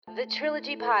The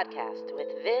Trilogy Podcast with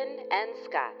Vin and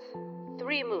Scott.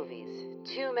 3 movies,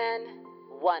 2 men,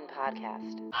 1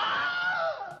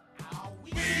 podcast.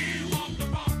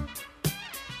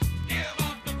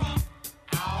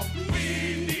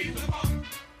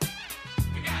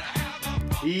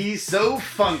 He's so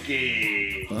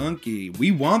funky. Funky. We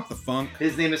want the funk.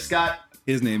 His name is Scott.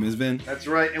 His name is Vin. That's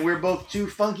right, and we're both two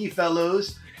funky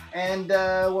fellows. And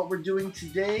what we're doing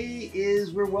today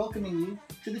is we're welcoming you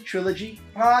to the Trilogy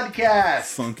Podcast.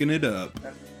 Funking it up.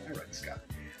 All right, Scott.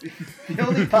 The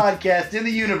only podcast in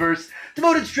the universe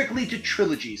devoted strictly to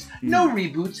trilogies. No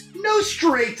reboots, no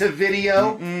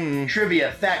straight-to-video.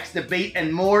 Trivia, facts, debate,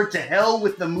 and more. To hell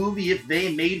with the movie if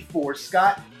they made 4.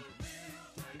 Scott,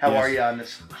 how Yes. are you on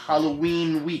this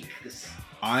Halloween week?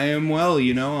 I am well,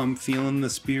 I'm feeling the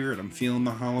spirit. I'm feeling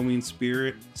the Halloween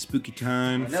spirit. Spooky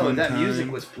time, I know fun that time.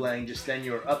 music was playing just then.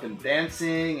 You were up and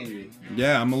dancing, and you.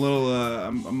 Yeah, I'm a little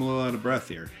out of breath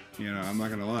here. I'm not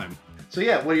gonna lie. So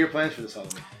yeah, what are your plans for this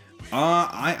Halloween?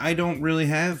 I don't really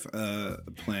have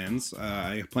plans.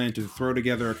 I plan to throw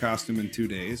together a costume in 2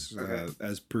 days, Okay.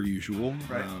 as per usual.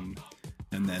 Right.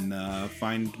 And then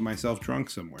find myself drunk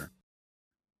somewhere.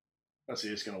 Oh, so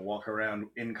you're just gonna walk around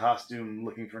in costume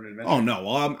looking for an adventure? Oh no!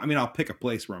 Well, I'll pick a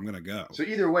place where I'm gonna go. So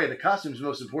either way, the costume's the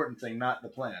most important thing, not the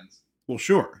plans. Well,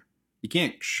 sure. You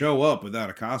can't show up without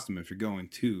a costume if you're going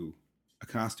to a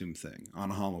costume thing on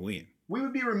Halloween. We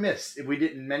would be remiss if we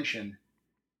didn't mention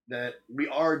that we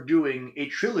are doing a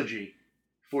trilogy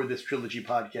for this Trilogy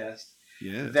Podcast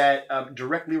Yeah. that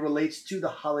directly relates to the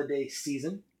holiday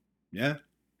season. Yeah.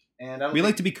 And I don't We think-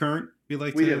 like to be current. We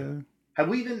do. Have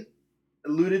we even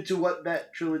alluded to what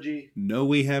that trilogy? No,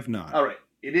 we have not. All right,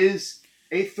 it is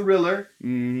a thriller.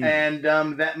 Mm, And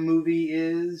that movie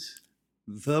is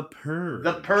The Purge.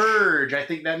 The Purge. I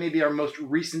think that may be our most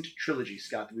recent trilogy,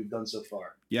 Scott, that we've done so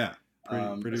far. Yeah.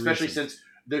 Pretty Especially recent. since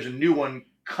there's a new one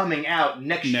coming out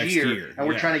next year, and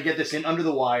we're yeah. trying to get this in under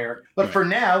the wire. But Right. for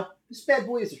now, this bad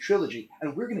boy is a trilogy,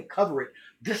 and we're going to cover it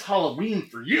this Halloween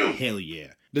for you. Hell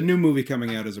yeah. The new movie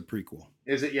coming out is a prequel.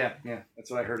 Is it? Yeah, that's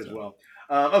what I heard as So. well.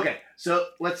 Okay, so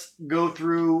let's go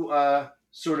through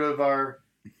sort of our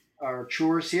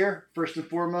chores here. First and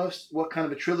foremost, what kind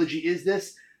of a trilogy is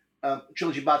this?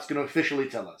 Trilogy Bot's going to officially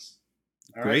tell us.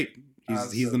 All right? Great.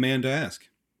 He's so- the man to ask.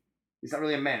 He's not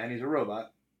really a man. He's a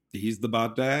robot. He's the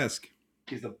bot to ask.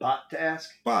 He's the bot to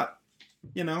ask. Bot.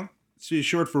 It's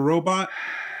short for robot.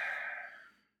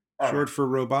 All Short right. for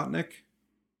Robotnik.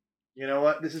 You know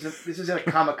what? This isn't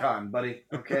a Comic-Con, buddy.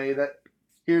 Okay,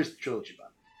 here's the Trilogy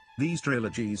Bot. These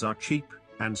trilogies are cheap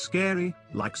and scary,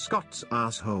 like Scott's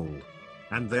asshole.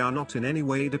 And they are not in any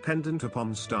way dependent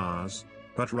upon stars,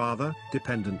 but rather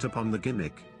dependent upon the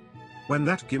gimmick. When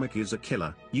that gimmick is a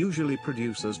killer, usually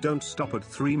producers don't stop at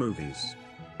 3 movies.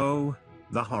 Oh,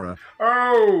 the horror.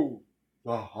 Oh,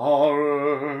 the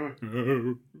horror.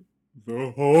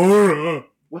 The horror.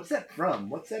 What's that from?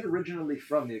 What's that originally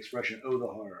from? The expression "oh, the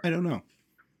horror." I don't know.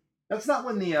 That's not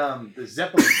when the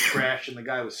Zeppelin crashed and the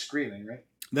guy was screaming, right?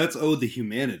 That's the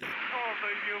humanity.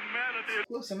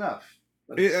 Close enough.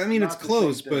 But It's not the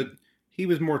close, same thing. but he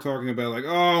was more talking about like,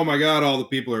 oh my god, all the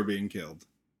people are being killed.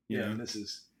 Yeah, know? this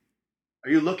is. Are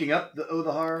you looking up the "oh,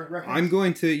 the horror" reference? I'm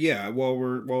going to while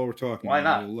we're talking. Why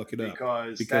not? We'll look it up.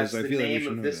 Because Because that's I the feel like we name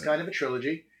should of know this that. kind of a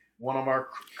trilogy. One of our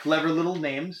clever little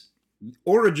names.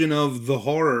 Origin of the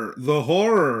horror. The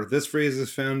horror. This phrase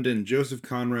is found in Joseph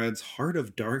Conrad's Heart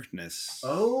of Darkness.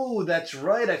 Oh, that's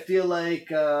right. I feel like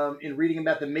in reading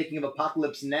about the making of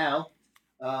Apocalypse Now,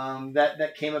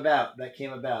 that came about.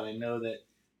 I know that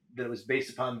it was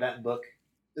based upon that book.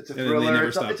 It's a And then they thriller. never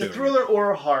It's stopped a doing it. thriller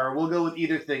or a horror. We'll go with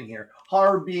either thing here.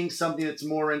 Horror being something that's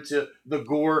more into the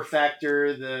gore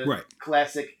factor, the Right.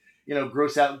 classic,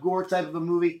 gross out gore type of a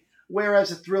movie.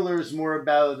 Whereas a thriller is more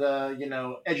about,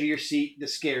 edge of your seat, the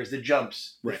scares, the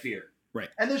jumps, the Right. fear. Right.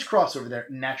 And there's crossover there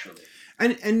naturally.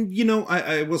 And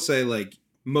I will say, like,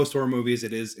 most horror movies,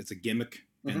 it's a gimmick.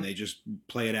 Mhm. And they just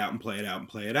play it out and play it out and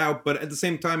play it out. But at the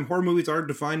same time, horror movies are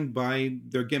defined by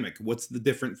their gimmick. What's the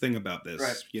different thing about this?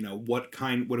 Right.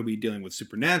 What are we dealing with?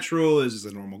 Supernatural? Is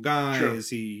this a normal guy? Sure. Is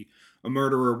he a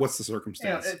murderer? What's the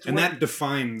circumstance? it's And worth- that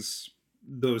defines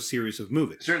those series of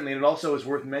movies. Certainly, and it also is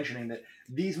worth mentioning that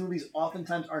these movies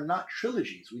oftentimes are not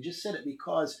trilogies. We just said it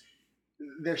because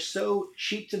they're so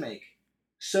cheap to make,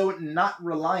 so not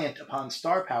reliant upon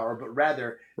star power, but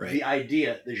rather Right. the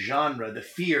idea, the genre, the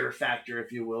fear factor,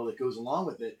 if you will, that goes along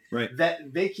with it, Right.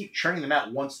 that they keep churning them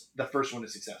out once the first one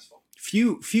is successful.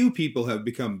 Few people have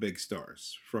become big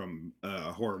stars from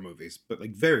horror movies, but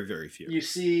like very, very few. You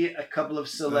see a couple of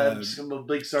celebs, some of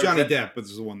big stars. Johnny that- Depp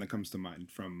is the one that comes to mind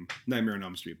from Nightmare on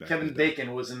Elm Street. Back in Kevin the day.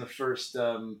 Bacon was in the first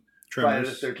Friday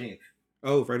the Tremors. 13th.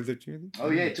 Oh, Friday the 13th? Oh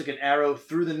yeah, he took an arrow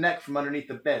through the neck from underneath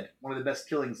the bed. One of the best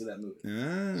killings of that movie.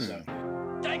 Ah.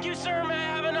 So, Thank you, sir. May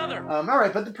I have another? all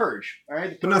right, but The Purge. All right,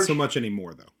 The Purge. But not so much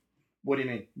anymore, though. What do you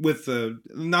mean? With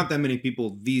not that many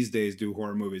people these days do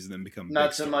horror movies and then become Not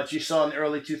big so stars. much. You saw in the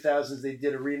early 2000s they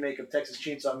did a remake of Texas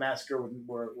Chainsaw Massacre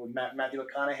where Matthew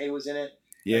McConaughey was in it.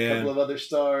 And a couple Yeah. of other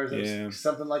stars. Yeah.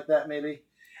 Something like that maybe.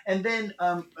 And then,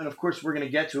 and of course we're going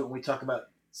to get to it when we talk about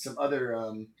some other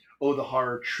the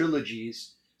horror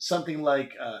trilogies. Something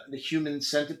like The Human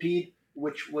Centipede,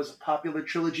 which was a popular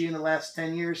trilogy in the last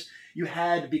 10 years. You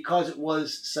had, because it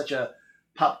was such a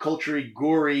pop culture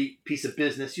gory piece of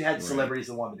business, you had Right. celebrities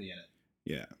that wanted to be in it.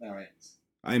 Yeah. All right.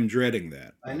 I'm dreading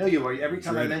that. I know you are. Every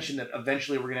time I Dreading. mention that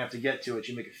eventually we're going to have to get to it,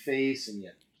 you make a face and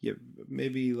yet. Yeah,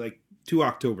 maybe like 2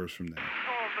 Octobers from now.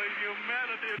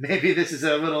 Maybe this is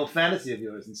a little fantasy of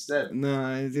yours instead.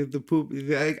 No, the poop.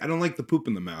 I don't like the poop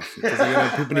in the mouth because they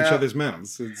gotta poop in each Well. other's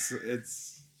mouths.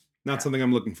 It's not something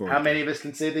I'm looking for. How many of us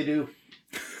can say they do?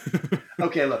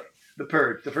 Okay, look. The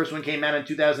Purge. The first one came out in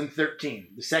 2013.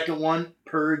 The second one,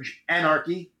 Purge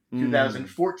Anarchy,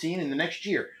 2014, in the next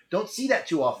year. Don't see that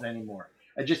too often anymore.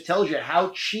 It just tells you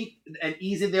how cheap and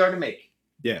easy they are to make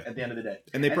Yeah, at the end of the day.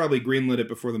 and they probably greenlit it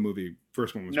before the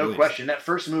first one was No released. question. That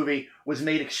first movie was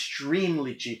made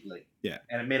extremely cheaply. Yeah.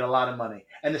 And it made a lot of money.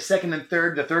 And the second and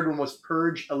third, the third one was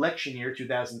Purge Election Year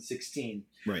 2016.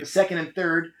 The Right. second and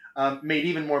third made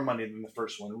even more money than the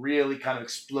first one. Really kind of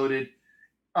exploded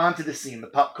onto the scene, the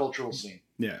pop cultural scene.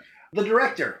 Yeah. The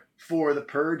director for The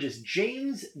Purge is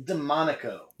James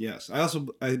DeMonaco. Yes.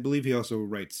 I believe he also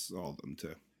writes all of them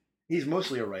too. He's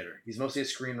mostly a writer. He's mostly a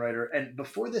screenwriter. And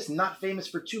before this, not famous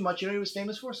for too much. You know who he was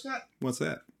famous for, Scott? What's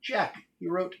that? Jack. He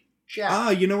wrote Jack. Ah,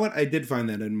 you know what? I did find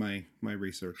that in my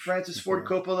research. Francis Ford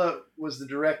Coppola was the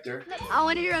director. I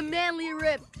want to hear a manly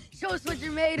rip. Show us what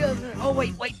you're made of. Oh,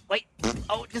 wait.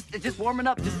 Oh, just warming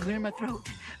up. Just clearing my throat.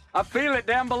 I feel it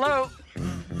down below.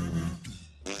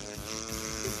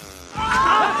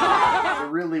 There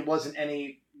really wasn't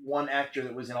any one actor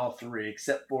that was in all three,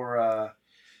 except for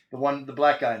the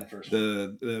black guy in the first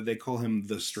one. They call him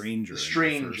the Stranger. The in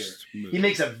Stranger. first movie. He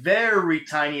makes a very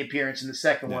tiny appearance in the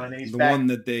second one, and then he's the back. one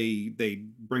that they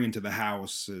bring into the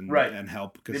house and Right. and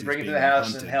help because They bring him to the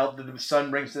house and help. The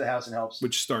son brings to the house and helps.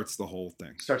 which starts the whole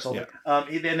thing. Starts all Yeah.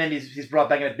 and then he's brought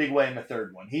back in a big way in the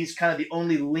third one. He's kind of the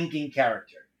only linking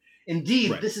character.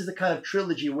 Indeed, Right. this is the kind of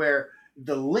trilogy where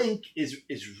the link is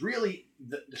really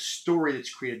the story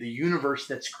that's created, the universe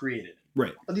that's created.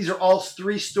 Right. These are all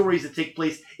three stories that take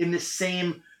place in the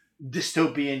same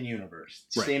dystopian universe,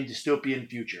 Right. same dystopian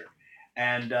future.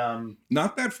 And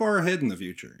Not that far ahead in the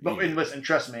future. but either. and listen,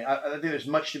 trust me, I think there's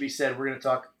much to be said. We're going to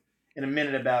talk in a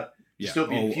minute about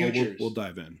dystopian futures. We'll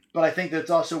dive in. But I think that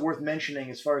it's also worth mentioning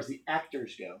as far as the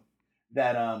actors go,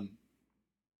 that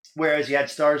whereas you had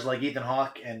stars like Ethan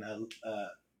Hawke and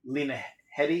Lena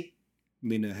Headey,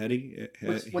 Lena Headey.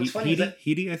 What's funny is that-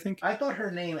 Headey, I think. I thought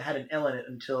her name had an L in it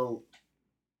until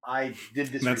I did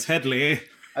this. That's Headley.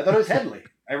 I thought it was Headley.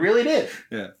 I really did.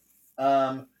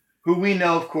 Yeah. Who we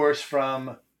know, of course,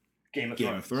 from Game of Game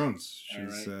Thrones. of Thrones.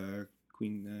 All She's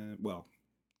Queen. Well,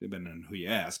 depending on who you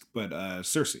ask, but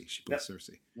Cersei. She plays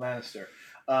Cersei. Lannister.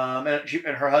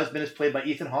 And her husband is played by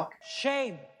Ethan Hawke.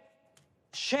 Shame.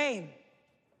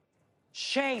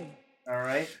 All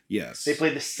right. Yes. They play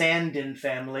the Sandin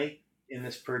family in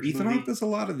this Purge Ethan movie. Hawke does a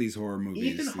lot of these horror movies.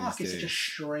 Ethan these Hawke is such a days.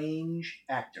 strange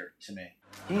actor to me.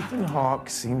 Ethan Hawke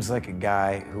seems like a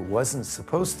guy who wasn't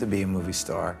supposed to be a movie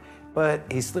star, but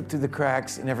he slipped through the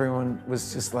cracks and everyone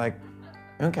was just like,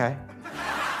 okay.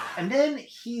 And then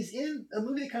he's in a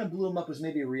movie that kind of blew him up was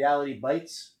maybe Reality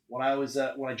Bites when I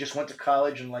just went to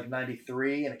college in like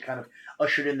 '93, and it kind of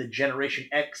ushered in the Generation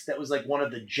X. That was like one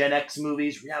of the Gen X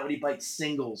movies, Reality Bites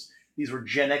singles. These were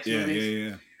Gen X movies.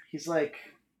 Yeah. He's like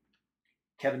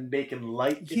Kevin Bacon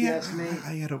light, if you ask me.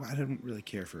 I don't really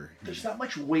care for him. There's not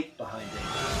much weight behind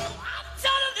him.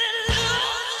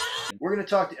 We're going to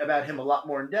talk about him a lot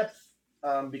more in depth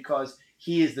because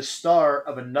he is the star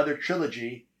of another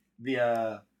trilogy,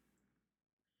 the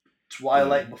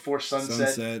Twilight Before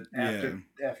Sunset,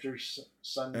 after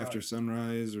Sunrise. After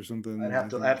Sunrise or something. I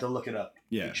have to look it up.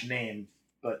 Yeah. Each name,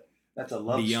 but that's a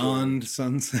love Beyond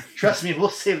story. Sunset. Trust me, we'll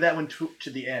save that one to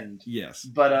the end. Yes.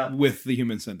 But with the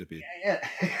Human Centipede. yeah.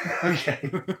 Okay.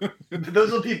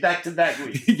 Those will be back to back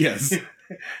weeks. Yes.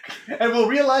 And we'll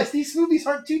realize these movies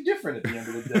aren't too different at the end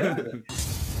of the day.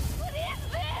 What is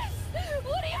this?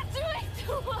 What are you doing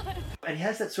to us? And he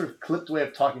has that sort of clipped way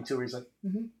of talking to her. He's like,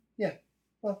 yeah,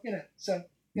 well, so,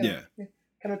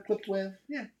 kind of clipped way of,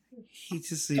 yeah. He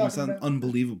just seems Talking about-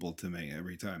 unbelievable to me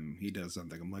every time he does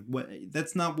something. I'm like, what?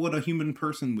 That's not what a human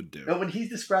person would do. But when he's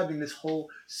describing this whole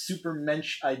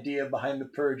supermensch idea behind the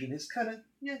purge, and his kind of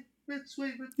it's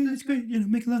sweet, but Yeah, it's great,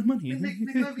 make a lot of money. make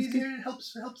life easier. It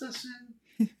helps us.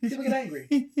 People get angry.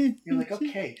 You're like,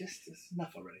 okay, just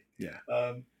enough already. Yeah.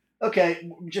 Okay,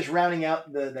 just rounding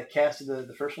out the cast of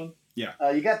the first one. Yeah.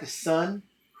 You got the son,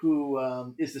 who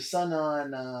is the son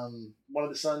on one of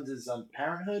the sons is on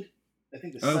Parenthood. I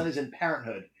think the son is in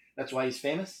Parenthood. That's why he's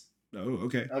famous. Oh,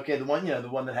 okay. Okay, the one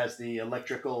that has the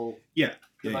electrical Yeah.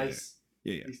 device.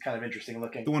 Yeah. He's kind of interesting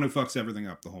looking. The one who fucks everything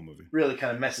up the whole movie. Really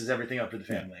kind of messes everything up for the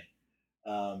family.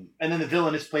 And then the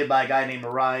villain is played by a guy named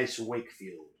Marais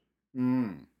Wakefield.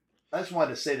 I just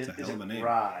wanted to say that It's a hell of a name.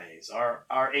 Rise.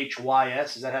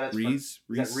 R-H-Y-S. Is that how that's Reese?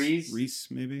 Is that Reese? Reese,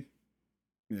 maybe?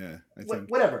 Yeah, I think.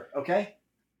 Whatever, okay?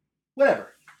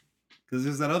 Whatever. Because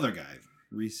there's that other guy.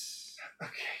 Reese.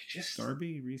 Okay, just...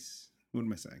 Darby? Reese? What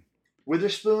am I saying?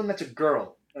 Witherspoon, that's a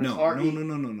girl. And it's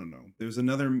No. There's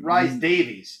another... Rise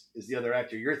Davies is the other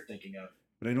actor you're thinking of.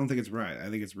 But I don't think it's right. I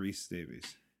think it's Reese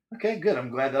Davies. Okay, good. I'm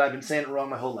glad that I've been saying it wrong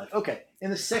my whole life. Okay, in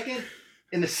the second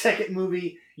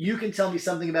movie, you can tell me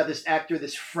something about this actor,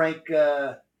 this Frank...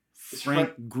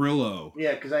 Frank Grillo.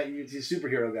 Yeah, because he's a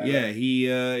superhero guy. Yeah,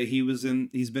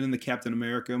 he's been in the Captain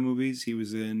America movies. He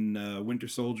was in Winter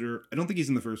Soldier. I don't think he's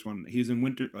in the first one. He was in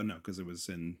Winter... Oh, no, because it was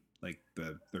in like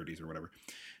the 30s or whatever.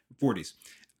 40s.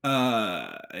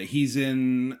 He's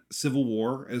in Civil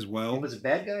War as well. He was a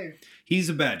bad guy? He's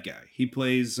a bad guy. He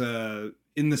plays...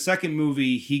 in the second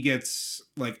movie, he gets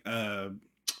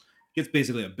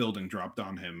basically a building dropped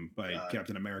on him by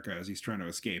Captain America as he's trying to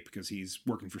escape because he's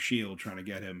working for S.H.I.E.L.D. trying to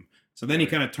get him. So then he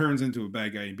kind of turns into a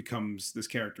bad guy and becomes this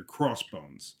character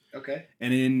Crossbones. Okay.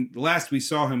 And in the last we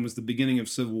saw him was the beginning of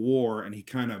Civil War, and he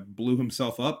kind of blew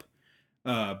himself up.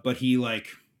 But he like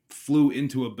flew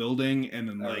into a building and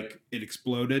then it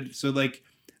exploded. So like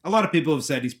a lot of people have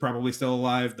said he's probably still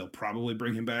alive. They'll probably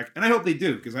bring him back, and I hope they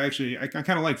do because I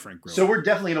kind of like Frank Grillo. So we're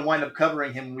definitely going to wind up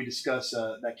covering him when we discuss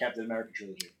that Captain America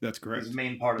trilogy. That's correct. He's the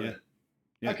main part of it.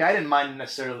 Yeah. Okay, I didn't mind him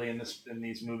necessarily in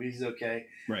these movies. Okay,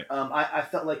 right. I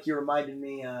felt like you reminded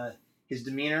me. His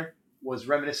demeanor was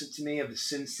reminiscent to me of the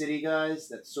Sin City guys.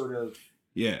 That sort of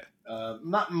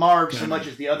not Marv so much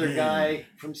as the other guy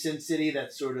from Sin City.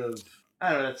 That sort of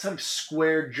that sort of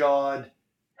square jawed,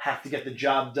 have to get the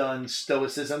job done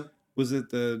stoicism. Was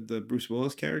it the Bruce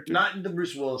Willis character? Not the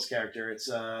Bruce Willis character. It's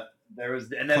there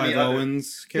was and then Clive the other,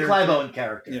 Owen's character. The Clive Owen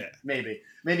character. Yeah,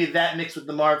 maybe that mixed with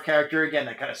the Marv character again.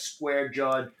 That kind of square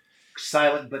jawed,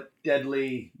 silent but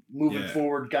deadly, moving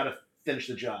forward. Got to finish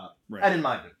the job. Right. I didn't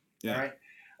mind him. Yeah. All right.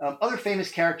 Other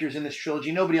famous characters in this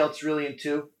trilogy. Nobody else really in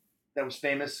two that was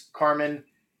famous. Carmen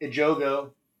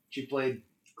Ejogo. She played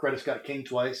Coretta Scott King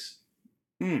twice.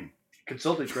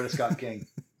 Consulted Coretta Scott King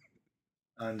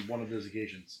on one of those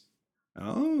occasions.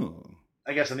 Oh.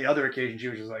 I guess on the other occasion she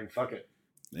was just like, fuck it.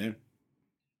 Yeah.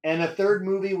 And the third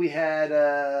movie we had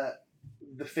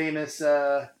the famous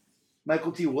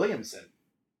Michael T. Williamson.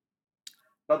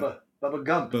 Bubba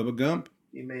Gump. Bubba Gump.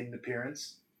 He made an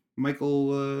appearance.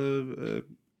 Michael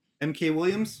M.K.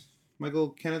 Williams? Michael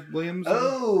Kenneth Williams?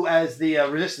 Oh, as the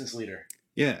resistance leader.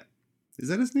 Yeah. Is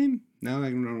that his name? No, I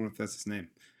don't know if that's his name.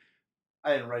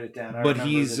 I didn't write it down. But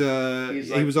he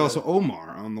was also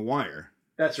Omar on The Wire.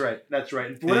 That's right.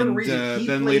 And for whatever reason, he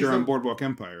then plays later on Boardwalk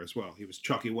Empire as well. He was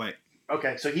Chucky White.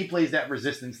 Okay, so he plays that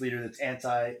resistance leader that's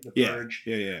anti the Purge.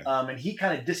 Yeah. And he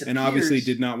kind of disappears. And obviously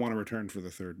did not want to return for the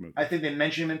third movie. I think they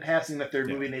mention him in passing in the third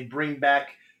movie, and they bring back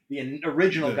the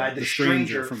original guy, the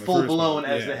stranger from the full first blown one.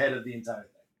 as the head of the entire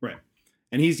thing. Right.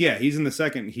 And he's in the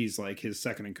second. He's like his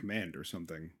second in command or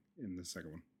something in the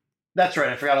second one. That's right.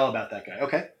 I forgot all about that guy.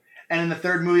 Okay. And in the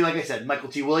third movie, like I said, Michael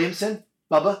T. Williamson,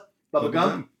 Bubba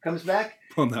Gump comes back.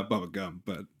 Well, not Bubba Gump,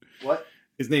 but what?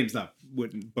 His name's not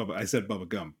Bubba. I said Bubba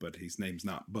Gump, but his name's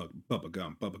not Bubba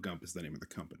Gump. Bubba Gump is the name of the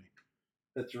company.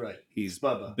 That's right. He's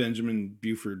Bubba. Benjamin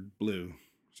Buford Blue,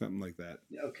 something like that.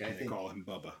 Okay. And they call him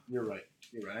Bubba. You're right.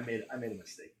 I made a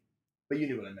mistake, but you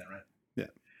knew what I meant, right? Yeah.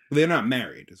 Well, they're not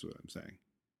married, is what I'm saying.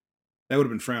 That would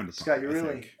have been frowned upon. Scott,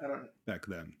 I don't. Back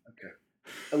then. Okay.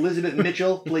 Elizabeth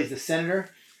Mitchell plays the senator.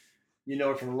 You know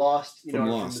her from Lost. You know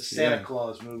her from the Santa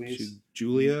Claus movies. She's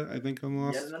Julia, I think, on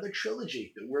Lost. Yet another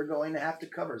trilogy that we're going to have to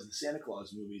cover is the Santa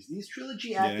Claus movies. These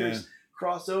trilogy actors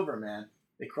cross over, man.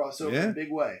 They cross over in a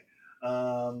big way.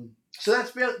 So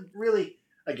that's really,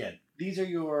 again, these are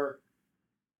your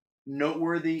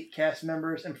noteworthy cast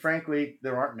members, and frankly,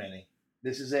 there aren't many.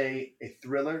 This is a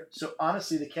thriller. So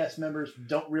honestly, the cast members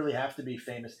don't really have to be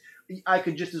famous. I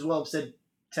could just as well have said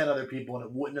 10 other people and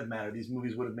it wouldn't have mattered. These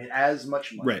movies would have made as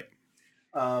much money. Right.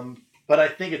 but I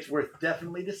think it's worth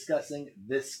definitely discussing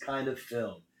this kind of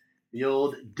film. The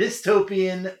old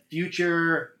dystopian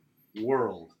future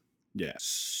world. Yeah.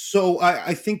 So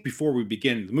I think before we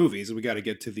begin the movies, we got to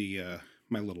get to the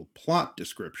my little plot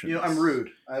description. You know, I'm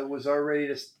rude. I was all ready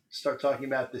to start talking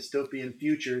about dystopian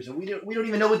futures, and we don't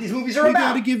even know what these movies are We about.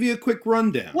 got to give you a quick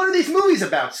rundown. What are these movies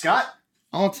about, Scott?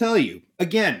 I'll tell you.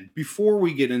 Again, before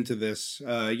we get into this,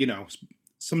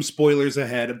 some spoilers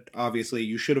ahead. Obviously,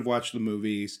 you should have watched the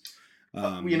movies.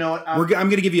 You know what? I'm going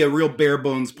to give you a real bare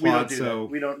bones we don't plot. do So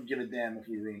that. We don't give a damn if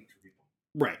we ruin it for people.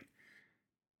 right.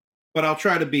 But I'll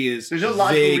try to be as There's no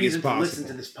logical vague as reason to possible. listen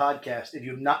to this podcast if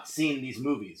you've not seen these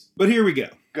movies. But here we go.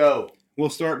 Go. We'll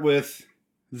start with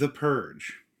The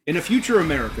Purge. In a future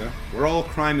America, where all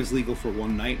crime is legal for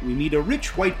one night, we meet a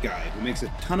rich white guy who makes a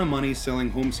ton of money selling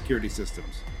home security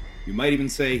systems. You might even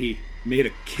say he made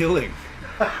a killing.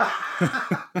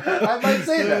 I might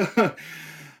say that.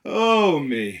 Oh,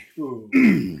 me.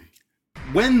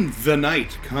 When the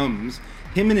night comes,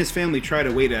 him and his family try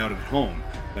to wait out at home,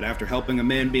 but after helping a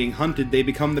man being hunted, they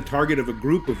become the target of a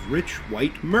group of rich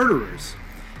white murderers.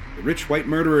 The rich white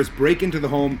murderers break into the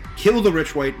home, kill the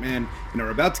rich white man, and are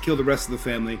about to kill the rest of the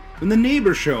family when the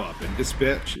neighbors show up and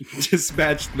dispatch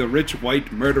the rich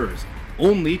white murderers,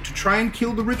 only to try and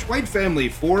kill the rich white family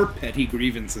for petty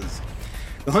grievances.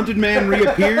 The hunted man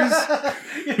reappears.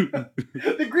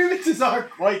 The grievances are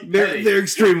quite petty. They're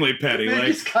extremely petty. They're like,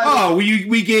 just kind of-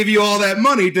 we gave you all that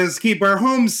money to keep our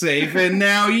home safe, and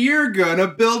now you're gonna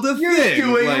build a You're thing.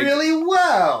 doing Like, really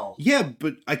well. yeah,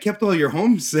 but I kept all your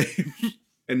homes safe,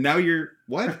 and now you're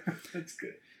what? That's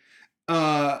good.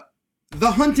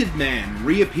 The hunted man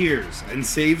reappears and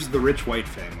saves the rich white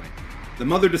family. The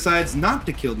mother decides not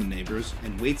to kill the neighbors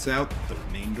and waits out the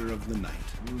remainder of the night.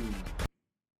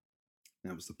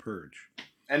 That was The Purge.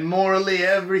 And morally,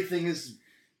 everything is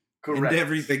correct. And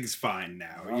everything's fine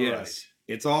now. All yes.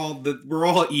 It's all we're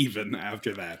all even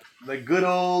after that. The good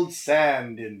old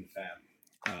Sandin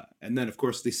family. And then, of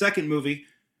course, the second movie,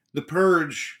 The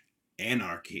Purge: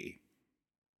 Anarchy.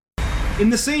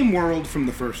 In the same world from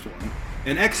the first one,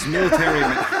 an ex-military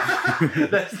man...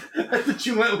 That's what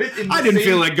you went with. I didn't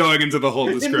feel like going into the whole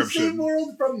in the same description.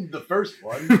 world from the first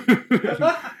one.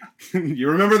 You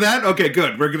remember that? Okay,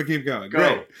 good. We're going to keep going. Go.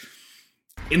 Great.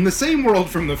 In the same world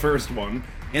from the first one,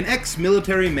 an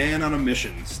ex-military man on a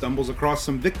mission stumbles across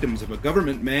some victims of a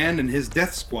government man and his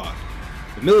death squad.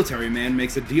 The military man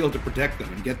makes a deal to protect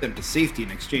them and get them to safety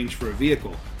in exchange for a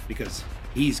vehicle, because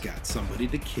he's got somebody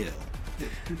to kill.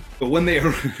 But when they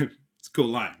arrive... It's a cool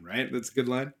line, right? That's a good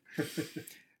line.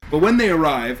 But when they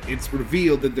arrive, it's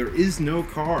revealed that there is no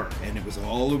car, and it was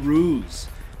all a ruse.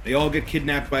 They all get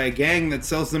kidnapped by a gang that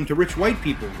sells them to rich white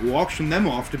people, who auction them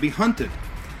off to be hunted.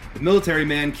 The military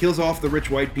man kills off the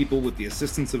rich white people with the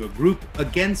assistance of a group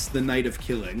against the night of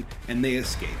killing, and they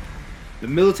escape. The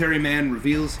military man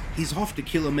reveals he's off to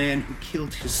kill a man who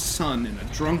killed his son in a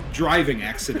drunk driving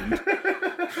accident.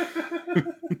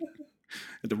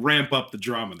 Had to ramp up the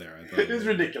drama there, I thought. It was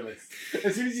ridiculous.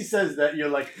 As soon as he says that, you're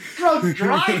like, drunk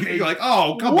driving? You're like,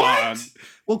 oh, come What? on.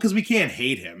 Well, because we can't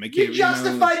hate him. It You're can't,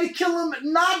 justified to kill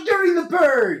him not during the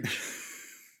purge.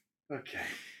 Okay.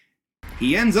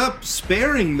 He ends up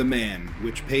sparing the man,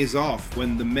 which pays off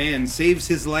when the man saves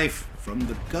his life from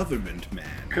the government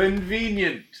man.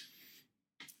 Convenient.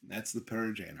 That's The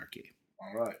Purge: Anarchy.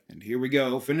 All right. And here we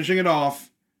go, finishing it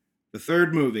off, the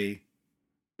third movie,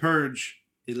 Purge: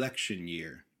 Election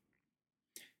Year.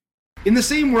 In the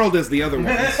same world as the other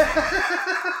ones...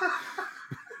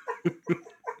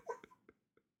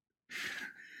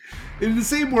 In the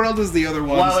same world as the other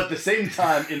ones... While at the same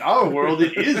time, in our world,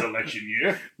 it is election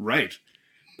year. Right.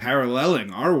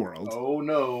 Paralleling our world. Oh,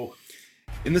 no.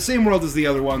 In the same world as the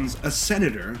other ones, a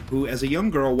senator who, as a young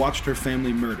girl, watched her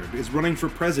family murdered, is running for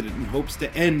president in hopes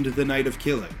to end the night of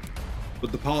killing.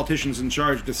 But the politicians in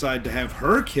charge decide to have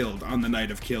her killed on the night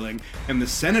of killing, and the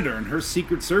senator and her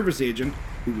Secret Service agent,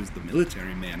 who was the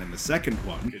military man in the second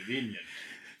one, Convenient.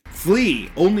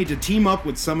 flee only to team up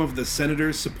with some of the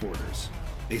senator's supporters.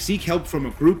 They seek help from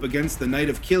a group against the night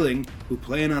of killing who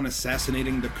plan on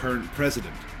assassinating the current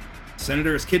president. The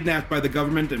senator is kidnapped by the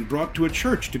government and brought to a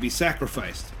church to be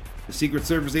sacrificed. The Secret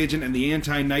Service agent and the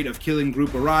anti-night of killing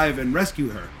group arrive and rescue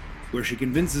her, where she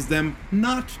convinces them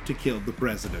not to kill the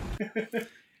president.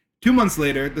 2 months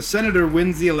later, the senator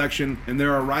wins the election and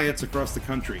there are riots across the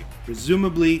country,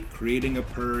 presumably creating a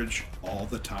purge all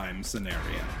the time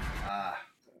scenario.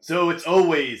 So it's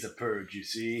always a purge, you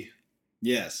see.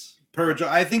 Yes. Purge.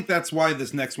 I think that's why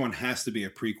this next one has to be a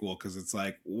prequel, because it's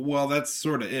like, well, that's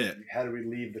sort of it. How do we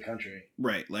leave the country?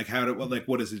 Right. Like,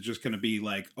 what is it just going to be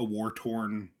like a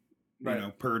war-torn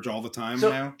purge all the time so,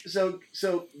 now.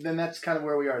 So then that's kind of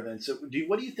where we are then. So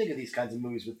what do you think of these kinds of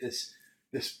movies with this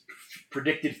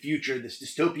predicted future, this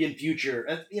dystopian future?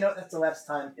 That's the last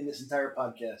time in this entire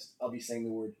podcast I'll be saying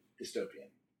the word dystopian.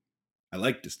 I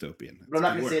like dystopian. But I'm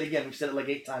not going to say it again. We've said it like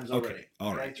 8 times already. Okay,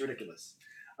 all right. It's ridiculous.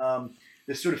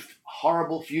 This sort of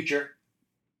horrible future.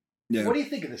 Yeah. What do you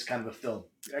think of this kind of a film?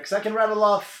 Because I can rattle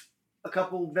off a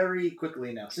couple very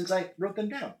quickly now, since I wrote them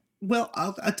down. Well,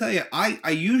 I'll tell you,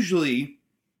 I usually,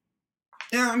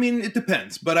 it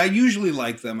depends, but I usually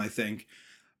like them, I think.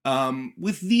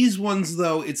 With these ones,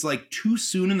 though, it's like too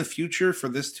soon in the future for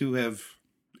this to have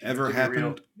ever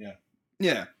happened. Yeah.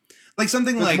 Yeah. Like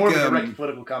something it's like... more of a direct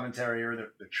political commentary, or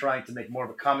they're trying to make more of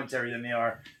a commentary than they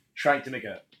are trying to make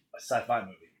a sci-fi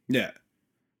movie. Yeah.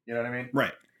 You know what I mean?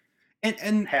 Right.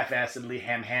 And half-assedly,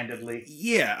 ham-handedly.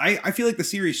 Yeah, I feel like the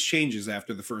series changes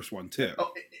after the first one, too.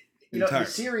 Oh, the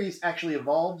series actually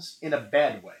evolves in a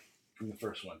bad way from the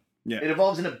first one. Yeah. It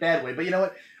evolves in a bad way. But you know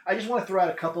what? I just want to throw out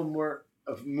a couple more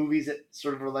of movies that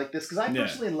sort of are like this, because I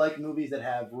personally like movies that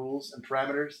have rules and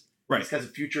parameters. Right. These kinds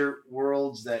of future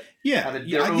worlds that have I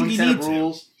their think own you set need of to.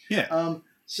 rules. Yeah.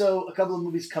 So a couple of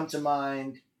movies come to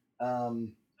mind.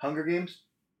 Hunger Games.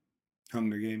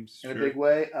 Hunger Games. In a big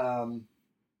way.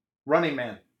 Running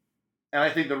Man. And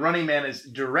I think the Running Man is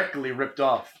directly ripped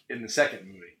off in the second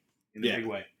movie in a big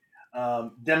way.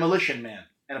 Demolition Man.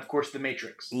 And, of course, The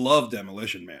Matrix. Love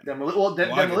Demolition Man.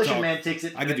 Demolition Man takes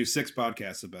it... I could do 6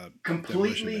 podcasts about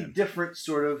completely different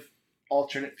sort of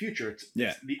alternate future. It's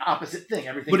the opposite thing.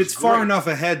 Everything, but it's far enough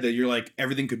ahead that you're like,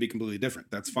 everything could be completely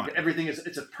different. That's fine.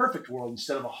 It's a perfect world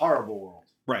instead of a horrible world.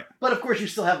 Right. But, of course, you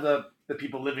still have the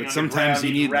people living underground. Sometimes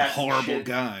you need a rats horrible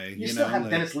guy. You still have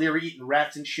Dennis Leary eating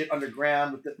rats and shit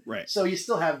underground. Right. So you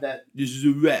still have that. This is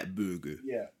a rat burger.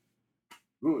 Yeah.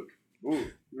 Ooh.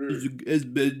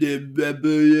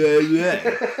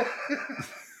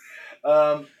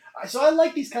 So I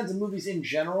like these kinds of movies in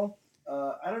general.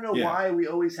 I don't know why we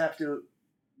always have to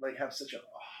have such a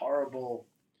horrible.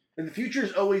 And the future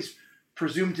is always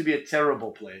presumed to be a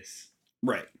terrible place.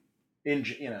 Right. In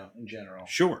general.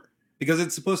 Sure. Because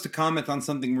it's supposed to comment on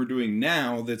something we're doing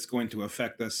now that's going to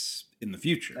affect us in the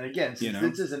future. And again, since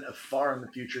this isn't a far in the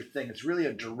future thing, it's really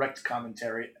a direct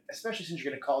commentary, especially since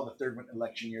you're going to call it the third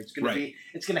election year. It's going to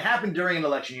it's going to happen during an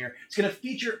election year. It's going to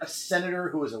feature a senator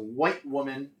who is a white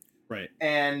woman. Right.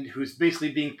 And who's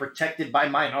basically being protected by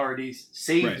minorities,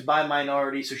 saved by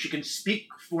minorities, so she can speak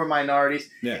for minorities.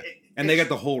 Yeah. And they got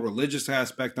the whole religious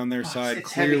aspect on their side.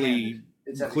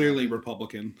 It's clearly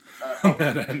Republican.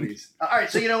 Please. All right,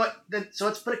 so you know what? So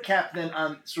let's put a cap then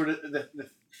on sort of the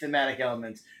thematic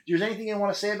elements. Do there's anything you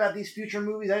want to say about these future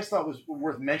movies? I just thought it was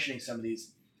worth mentioning some of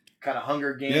these kind of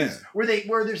Hunger Games, where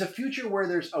there's a future where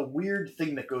there's a weird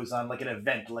thing that goes on, like an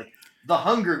event, like the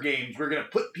Hunger Games. We're going to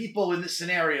put people in this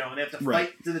scenario and they have to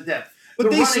fight to the death.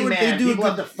 But people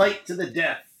have to fight to the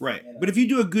death. Right. But if you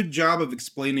do a good job of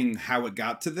explaining how it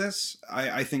got to this,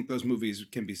 I think those movies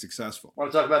can be successful.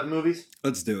 Want to talk about the movies?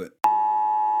 Let's do it.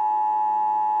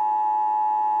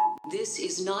 This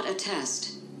is not a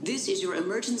test. This is your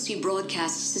emergency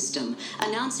broadcast system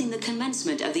announcing the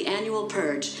commencement of the annual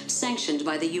purge sanctioned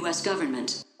by the U.S.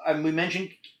 government. We mentioned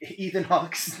Ethan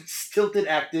Hawke's stilted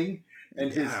acting.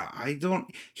 And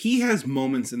he has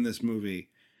moments in this movie.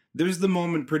 There's the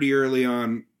moment pretty early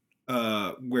on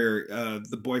where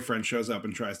the boyfriend shows up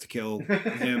and tries to kill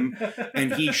him,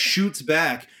 and he shoots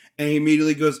back, and he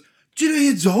immediately goes, "Did I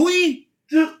hit Zoe?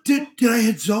 Did I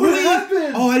hit Zoe? What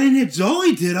happened? Oh, I didn't hit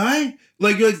Zoe, did I?"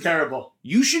 Like terrible.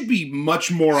 You should be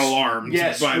much more alarmed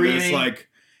by this. Like,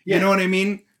 you know what I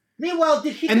mean? Meanwhile,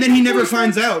 did he? And then he never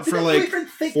finds out for like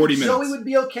 40 minutes. Zoe would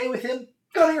be okay with him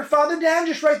gunning her father down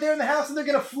just right there in the house, and they're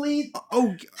going to flee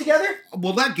together?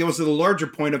 Well, that goes to the larger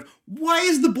point of, why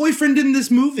is the boyfriend in this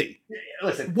movie?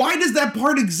 Listen. Why does that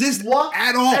part exist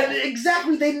at all?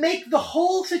 Exactly. They make the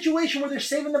whole situation where they're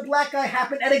saving the black guy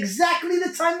happen at exactly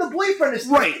the time the boyfriend is...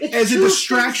 Right. As a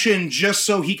distraction just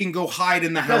so he can go hide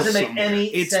in the house somewhere. Doesn't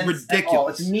make any sense ridiculous. At all.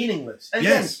 It's meaningless. And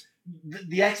again,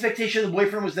 the expectation of the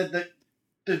boyfriend was that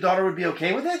the daughter would be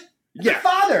okay with it? It's the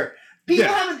father. People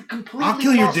haven't completely... I'll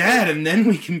kill your dad and then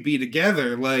we can be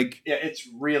together. Like, yeah, it's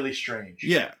really strange.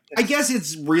 Yeah. I guess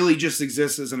it's really just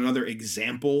exists as another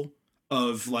example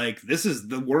of, like, this is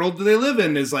the world that they live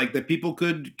in, is like that people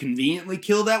could conveniently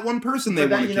kill that one person they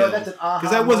want to kill. That's an aha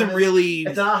because that wasn't really...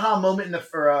 It's an aha moment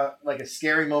for like a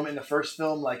scary moment in the first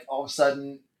film. Like, all of a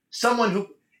sudden, someone who...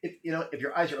 If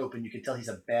your eyes are open, you can tell he's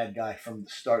a bad guy from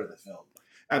the start of the film.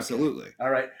 Absolutely. Okay. All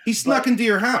right. He snuck into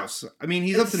your house. I mean,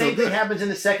 he's up to no good. The same thing happens in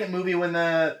the second movie when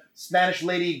the Spanish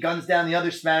lady guns down the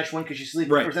other Spanish one because she's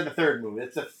sleeping. Right. Or is that the third movie?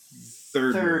 It's the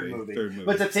Third movie.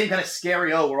 But it's that same kind of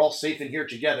scary, oh, we're all safe in here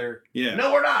together. Yeah.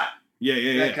 No, we're not.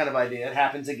 Yeah. That kind of idea. It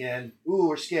happens again. Ooh,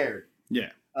 we're scared.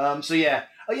 Yeah. So yeah.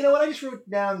 Oh, you know what? I just wrote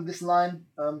down this line.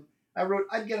 I wrote,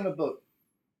 I'd get on a boat.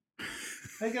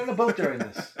 I'd get on a boat during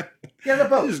this. Get on a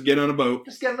boat. Just get on a boat.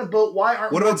 Just get on a boat. Why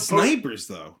aren't What more about snipers,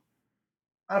 though?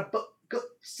 On a boat. Go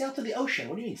sail to the ocean.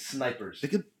 What do you mean snipers? They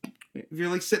could, if you're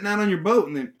like sitting out on your boat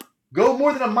and then... Go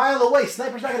more than a mile away.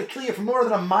 Sniper's not going to kill you from more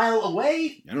than a mile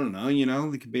away. I don't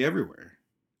know, they could be everywhere.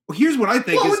 Well, here's what I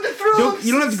think. What would the thrill of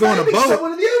you don't have to go on a sniping boat.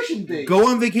 someone in the ocean be? Go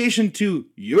on vacation to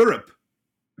Europe.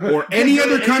 Or any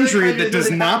other country that does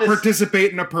not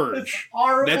participate in a purge.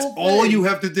 That's all you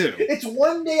have to do. It's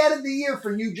one day out of the year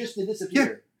for you just to disappear.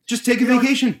 Yeah, just take a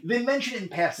vacation. They mention it in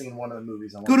passing in one of the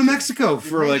movies. Go to Mexico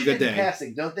for like a day. In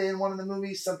passing, don't they? In one of the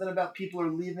movies, something about people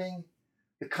are leaving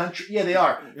the country. Yeah, they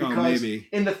are. Because maybe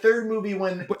in the third movie,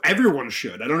 when but everyone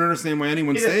should. I don't understand why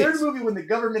anyone stays. In the third movie, when the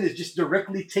government is just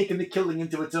directly taking the killing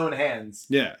into its own hands.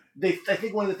 Yeah. I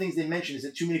think one of the things they mention is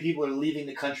that too many people are leaving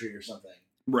the country or something.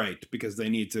 Right, because they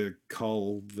need to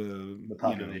cull the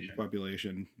population.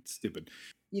 Population. It's stupid.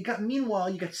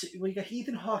 Meanwhile, you got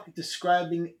Ethan Hawke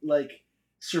describing like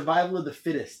survival of the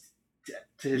fittest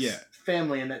to his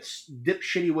family in that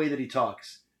dipshitty way that he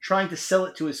talks, trying to sell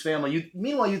it to his family.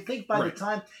 Meanwhile, you'd think by the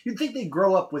time you'd think they'd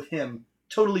grow up with him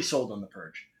totally sold on the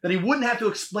purge, that he wouldn't have to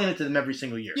explain it to them every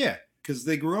single year. Yeah, because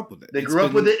they grew up with it. They grew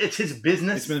up with it. It's his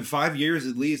business. It's been 5 years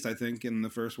at least, I think, in the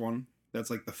first one.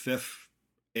 That's like the 5th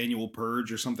annual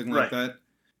purge or something like that.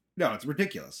 No, it's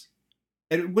ridiculous.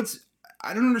 And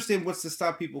I don't understand what's to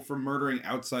stop people from murdering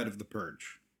outside of the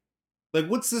purge. Like,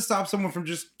 what's to stop someone from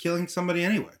just killing somebody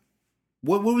anyway?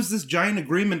 What was this giant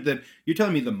agreement that you're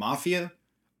telling me the mafia,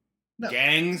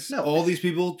 gangs, all these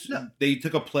people, they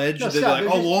took a pledge that they're like,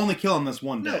 we'll only kill on this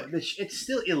one day. No, it's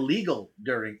still illegal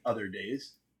during other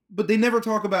days. But they never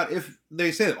talk about if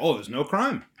they say, there's no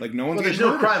crime. Like, no one's there's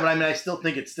no crime, but I mean, I still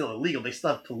think it's still illegal. They still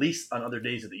have police on other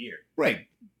days of the year. Right.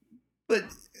 But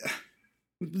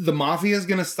the mafia is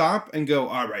going to stop and go,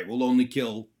 all right, we'll only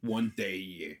kill one day a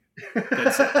year.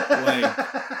 That's it. Like,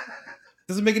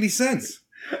 doesn't make any sense.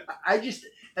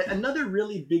 Another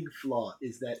really big flaw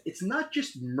is that it's not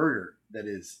just murder that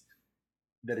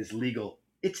is legal.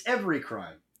 It's every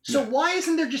crime. So why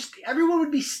isn't there just, everyone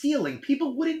would be stealing.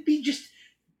 People wouldn't be just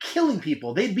killing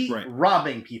people. They'd be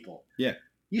robbing people. Yeah.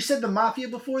 You said the mafia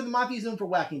before. The mafia is known for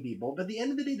whacking people. But at the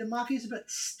end of the day, the mafia is about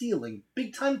stealing.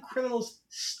 Big-time criminals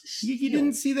steal. You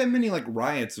didn't see that many, like,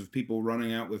 riots of people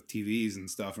running out with TVs and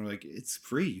stuff. And like, it's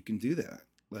free. You can do that.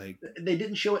 Like, they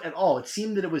didn't show it at all. It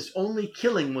seemed that it was only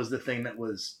killing was the thing that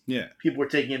was people were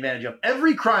taking advantage of.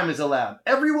 Every crime is allowed.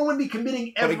 Everyone would be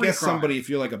committing every crime. But I guess somebody, if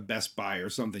you're like a Best Buy or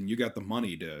something, you got the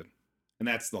money to... And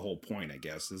that's the whole point, I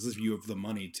guess, is if you have the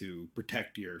money to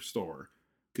protect your store.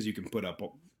 Because you can put up,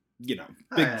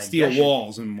 big steel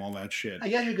walls and all that shit. I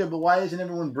guess you could, but why isn't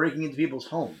everyone breaking into people's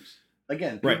homes?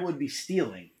 Again, people would be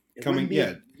stealing. It wouldn't be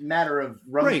a matter of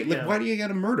running. Right, like, why do you got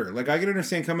to murder? Like, I can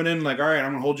understand coming in, like, all right,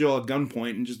 I'm going to hold you all at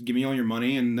gunpoint and just give me all your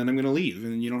money, and then I'm going to leave.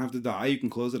 And you don't have to die. You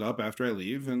can close it up after I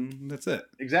leave, and that's it.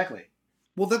 Exactly.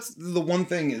 Well, that's the one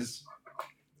thing is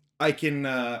I can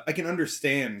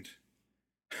understand...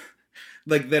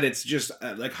 Like, that it's just,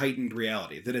 like, heightened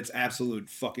reality. That it's absolute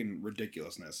fucking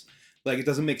ridiculousness. Like, it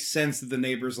doesn't make sense that the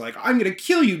neighbor's like, I'm gonna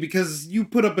kill you because you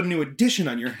put up a new addition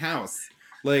on your house.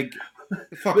 Like,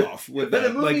 fuck off with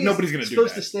that. Like, nobody's gonna do that.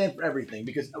 It's supposed to stand for everything.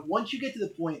 Because once you get to the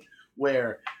point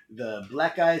where the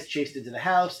black guys chased into the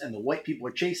house and the white people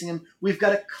are chasing him, we've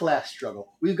got a class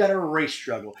struggle. We've got a race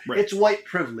struggle. Right. It's white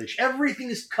privilege. Everything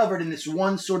is covered in this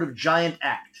one sort of giant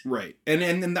act. Right.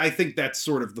 And I think that's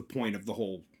sort of the point of the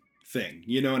whole thing.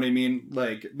 You know what I mean?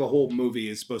 Like, the whole movie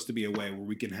is supposed to be a way where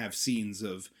we can have scenes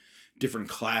of different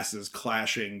classes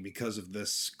clashing because of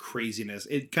this craziness.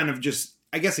 It kind of just,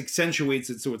 I guess, accentuates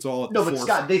it so it's all at the forefront. No,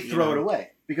 but Scott, they throw it away.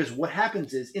 Because what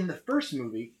happens is, in the first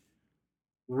movie,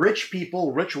 rich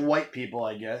white people,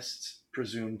 I guess, it's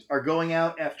presumed, are going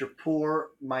out after poor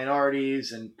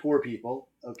minorities and poor people,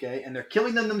 okay? And they're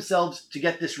killing them themselves to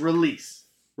get this release.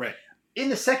 Right. In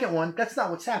the second one, that's not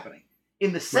what's happening.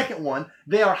 In the second one,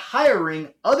 they are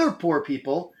hiring other poor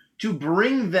people to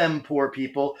bring them poor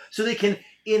people so they can,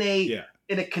 in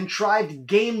a contrived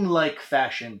game-like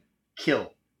fashion,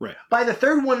 kill. Right. By the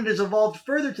third one, it has evolved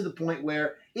further to the point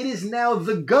where it is now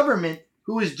the government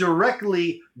who is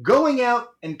directly going out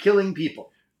and killing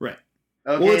people. Right.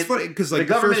 Okay? Well, it's funny because, like,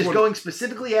 the government is going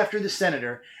specifically after the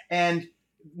senator, and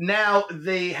now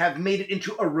they have made it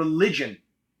into a religion.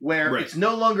 Where it's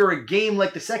no longer a game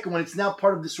like the second one. It's now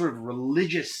part of this sort of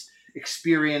religious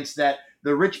experience that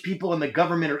the rich people and the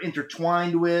government are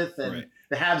intertwined with, and Right.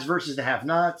 the haves versus the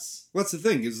have-nots. Well, that's the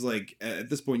thing is like at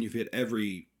this point you've hit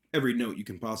every note you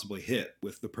can possibly hit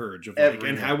with the purge of Every like,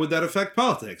 and note. how would that affect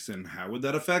politics and how would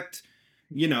that affect,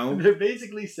 you know, They're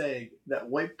basically saying that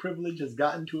white privilege has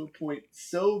gotten to a point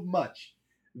so much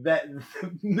that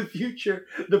in the future,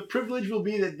 the privilege will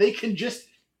be that they can just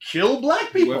kill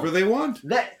black people. whoever they want.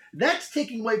 That's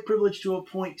taking white privilege to an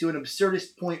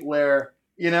absurdist point where,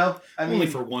 you know, I mean, Only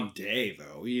for one day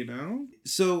though, you know.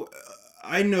 So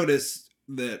I noticed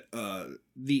that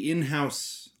the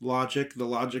in-house logic, the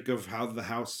logic of how the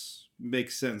house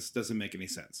makes sense, doesn't make any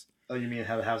sense. oh, you mean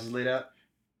how the house is laid out?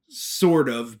 Sort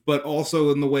of, but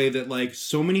also in the way that like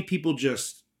so many people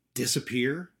just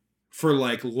disappear for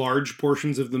like large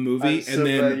portions of the movie I'm so and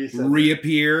glad you then said that.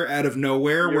 reappear out of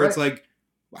nowhere. You're where it's right. like,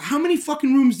 how many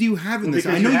fucking rooms do you have in this?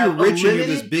 Because I know you you're have a rich and you have this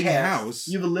limited big cast. house.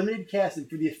 You have a limited cast, and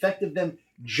for the effect of them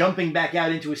jumping back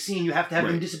out into a scene, you have to have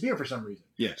them Right. disappear for some reason.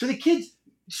 Yeah. So the kids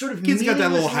sort of Kid's got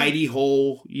that little meaninglessly- hidey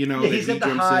hole, you know. Yeah, that he's he got the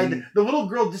jumps hide. in. The little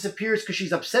girl disappears because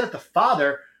she's upset at the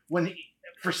father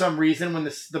for some reason when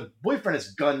the boyfriend is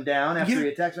gunned down after Yeah. he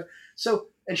attacks her. So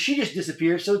and she just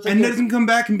disappears. So it's like And a- doesn't come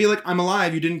back and be like, "I'm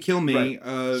alive. You didn't kill me. Right.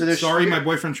 So there's- Sorry, my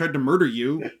boyfriend tried to murder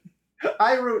you."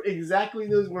 I wrote exactly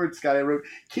those words, Scott. I wrote,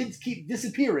 "Kids keep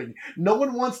disappearing. No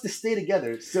one wants to stay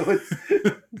together, so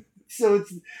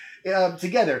it's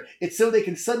together. It's so they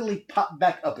can suddenly pop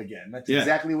back up again." That's Yeah.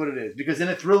 exactly what it is. Because in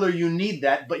a thriller, you need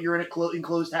that, but you're in a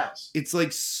enclosed house. It's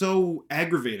like so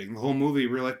aggravating, the whole movie.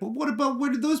 We're like, well, what about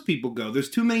where did those people go? There's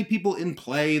too many people in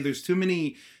play. There's too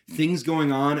many things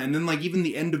going on. And then like even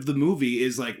the end of the movie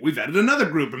is like, we've added another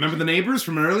group. Remember the neighbors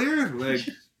from earlier? Like,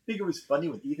 I think it was funny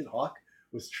when Ethan Hawke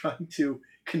was trying to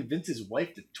convince his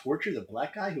wife to torture the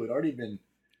black guy who had already been.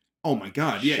 oh my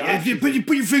God. Yeah. Shot. If you put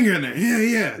your finger in there. Yeah,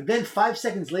 yeah. Then 5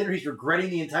 seconds later, he's regretting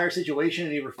the entire situation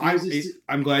and he refuses to.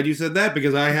 I'm glad you said that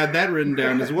because I had that written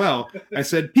down as well. I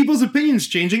said, people's opinions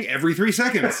changing every 3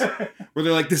 seconds. Where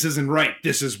they're like, this isn't right.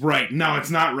 This is right. No, it's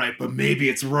not right, but maybe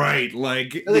it's right.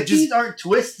 Like, The it just, keys aren't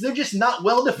twists; they're just not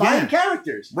well-defined Yeah.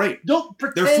 characters. right. Don't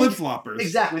pretend They're flip-floppers.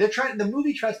 Exactly. They're trying. The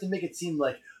movie tries to make it seem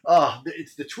like, oh,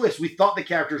 it's the twist. We thought the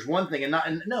character's one thing, and not.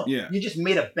 And no, Yeah. you just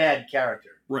made a bad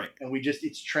character, Right. and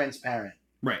it's transparent.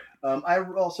 Right. I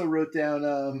also wrote down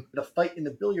the fight in the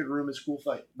billiard room is a cool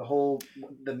fight.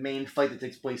 The main fight that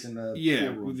takes place in the Yeah,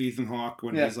 pool room. with Ethan Hawke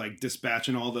when Yeah. he's like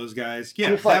dispatching all those guys. Yeah,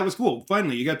 Cool fight. that was cool.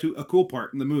 Finally, you got to a cool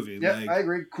part in the movie. Yeah, like, I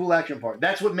agree. Cool action part.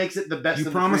 That's what makes it the best. you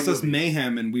of promised the us three movies.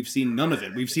 mayhem, and we've seen none of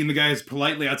it. We've seen the guys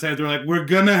politely outside. They're like, "We're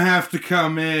gonna have to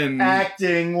come in.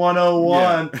 Acting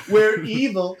 101. We're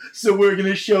evil, so we're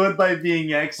gonna show it by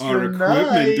being extra Our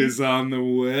equipment nice. is on the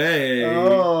way."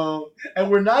 Oh, and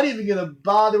we're not even gonna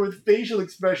bother with facial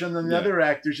expression on the Yeah. other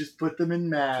actors. Just put them in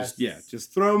masks.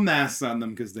 Just throw masks on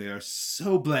them because they are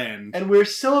so bland. And we're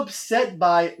so upset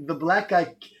by the black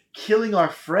guy killing our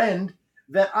friend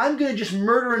that I'm gonna just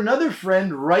murder another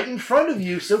friend right in front of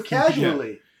you so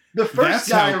casually. The first That's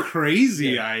guy. how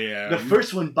crazy I am. The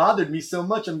first one bothered me so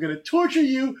much, I'm going to torture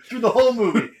you through the whole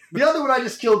movie. The other one I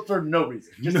just killed for no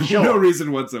reason. Just to show no off.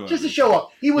 reason whatsoever. Just to show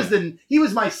off. He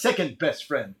was my second best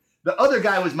friend. The other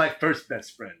guy was my first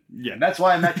best friend. Yeah. And that's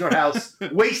why I'm at your house,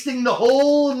 wasting the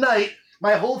whole night,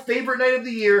 my whole favorite night of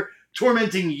the year,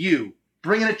 tormenting you.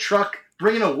 Bringing a truck,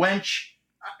 bringing a wench.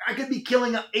 I could be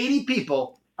killing 80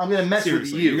 people. I'm going to mess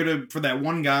Seriously, with you. you're gonna for that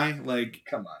one guy, like,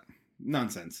 Come on.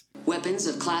 nonsense. Weapons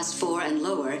of Class 4 and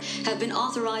lower have been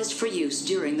authorized for use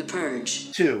during the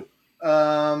purge. 2.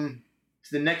 It's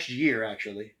the next year,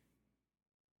 actually.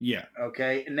 Yeah.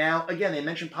 Okay. Now, again, they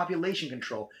mentioned population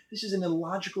control. This is an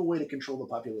illogical way to control the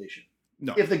population.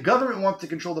 No. If the government wants to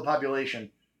control the population,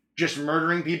 just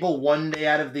murdering people one day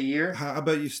out of the year, How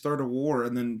about you start a war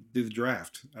and then do the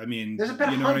draft? I mean, there's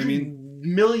about you know what I 100 mean?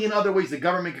 million other ways the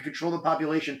government could control the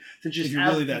population to If just you're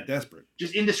really that desperate.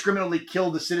 just indiscriminately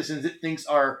kill the citizens it thinks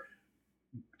are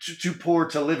too poor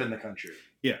to live in the country.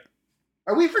 Yeah.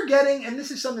 Are we forgetting? And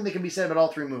this is something that can be said about all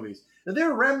 3 movies. That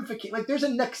there are ramifications. Like there's a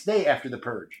next day after the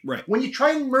purge. Right. When you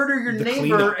try and murder your The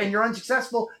neighbor cleanup. and you're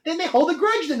unsuccessful, then they hold a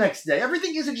grudge the next day.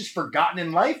 Everything isn't just forgotten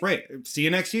in life. Right. See you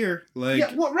next year. Like,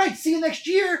 Yeah. Well, right. See you next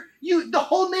year. The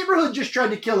whole neighborhood just tried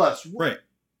to kill us. right.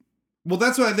 Well,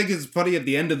 that's what I think is funny at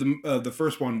the end of the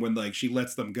first one when like she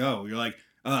lets them go. You're like,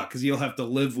 because you'll have to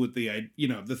live with the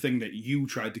the thing that you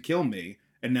tried to kill me,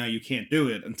 and now you can't do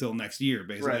it until next year.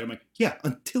 Basically, Right. I'm like, yeah,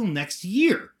 until next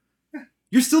year.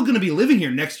 You're still going to be living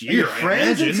here next And year. you're I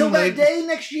friends imagine. until Like, that day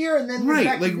next year, and then Right,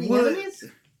 back to like, being what- enemies?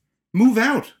 Move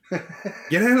out.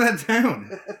 Get out of that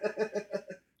town.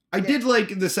 I did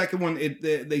like the second one.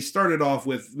 They started off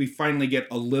with we finally get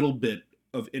a little bit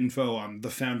of info on the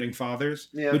founding fathers,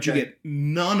 Yeah, which you okay. get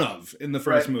none of in the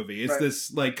first Right, movie. It's right.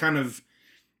 this like kind of,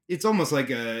 it's almost like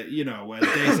a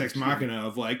Deus Ex Machina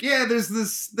of like, yeah, there's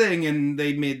this thing and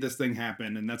they made this thing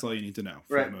happen and that's all you need to know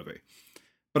for Right. the movie.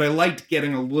 But I liked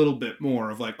getting a little bit more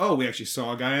of like, oh, we actually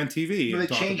saw a guy on TV. But and they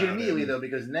talk change it about immediately, and- though,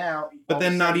 because now... But all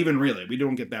then of a not sudden, even really. We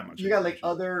don't get that much. You got, like,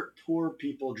 information. other poor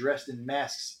people dressed in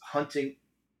masks hunting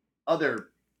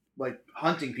other, like,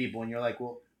 hunting people, and you're like,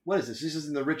 well, what is this? This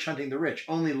isn't the rich hunting the rich.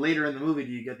 Only later in the movie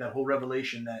do you get that whole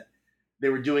revelation that they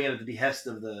were doing it at the behest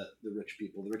of the rich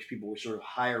people. The rich people were sort of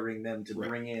hiring them to Right.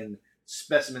 bring in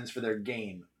specimens for their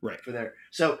game. Right.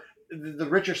 So the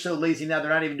rich are so lazy now they're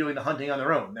not even doing the hunting on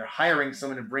their own. They're hiring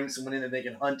someone to bring someone in that they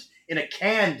can hunt in a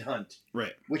canned hunt,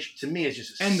 Right. which to me is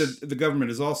just And the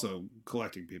government is also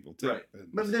collecting people too. Right.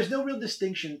 But there's no real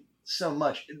distinction so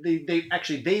much. They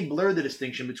blur the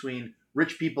distinction between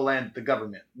rich people and the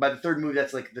government. By the third movie,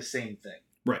 that's like the same thing.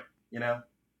 Right. You know?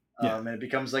 Yeah. And it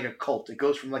becomes like a cult. It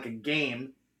goes from like a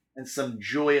game and some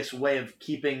joyous way of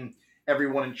keeping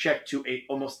everyone in check to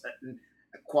almost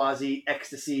a quasi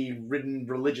ecstasy ridden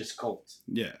religious cult.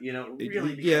 Yeah. You know, it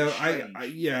really yeah, becomes I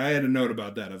strange. I had a note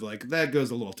about that of like that goes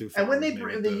a little too far. And when they maybe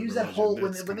with they the use that religion, whole but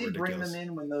when it's they kinda bring ridiculous. them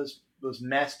in, when those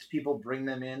masked people bring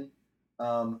them in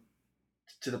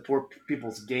to the poor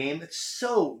people's game, it's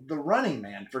so The Running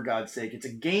Man, for God's sake. It's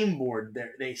a game board.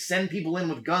 They send people in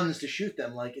with guns to shoot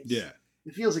them. Like it's, Yeah.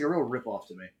 it feels like a real ripoff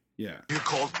to me. Yeah. You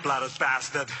cold-blooded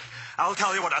bastard. I'll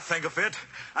tell you what I think of it.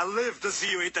 I live to see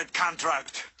you eat that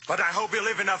contract. But I hope you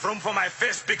leave enough room for my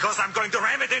fist because I'm going to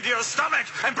ram it into your stomach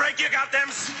and break your goddamn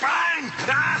spine!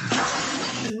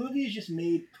 Ah! The movie is just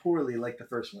made poorly like the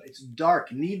first one. It's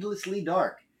dark, needlessly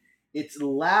dark. It's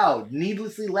loud,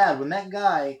 needlessly loud. When that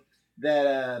guy,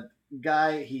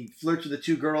 he flirts with the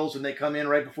two girls when they come in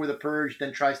right before the purge,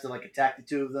 then tries to like attack the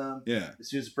two of them. Yeah. As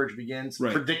soon as the purge begins,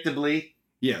 Right. predictably.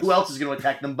 Yes. Who else is going to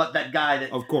attack them but that guy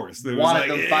that Of course. There was wanted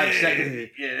like, them 5 "Eh." seconds?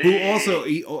 Who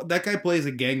also that guy plays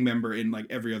a gang member in like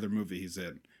every other movie he's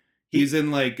in. He's in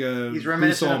like he's Bruce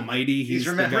reminiscent of- Almighty. He's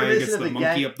the reminiscent guy who gets of the the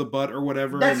monkey gang- up the butt or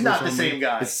whatever. That's in not Bruce the Almighty. same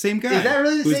guy. It's the same guy. Is that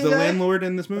really the Who's same the guy? landlord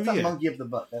in this movie? That's not Yeah. monkey up the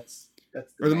butt. That's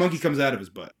Or the monkey comes out of his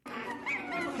butt.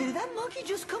 Did that monkey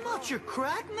just come out your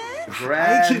crack, man? I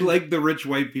actually like the rich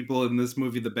white people in this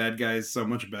movie, the bad guys, so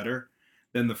much better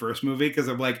than the first movie because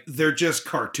I'm like, they're just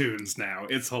cartoons now.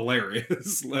 It's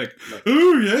hilarious. Like,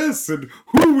 oh yes, and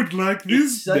who would like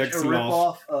this It's such next a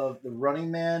off? ripoff of The Running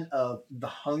Man, of The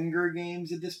Hunger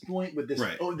Games at this point, with this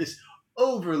Right. this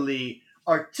overly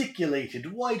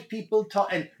articulated white people talk.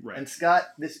 And Right. and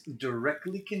Scott, this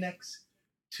directly connects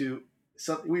to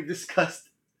something we've discussed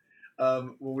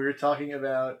when we were talking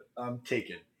about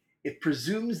Taken. It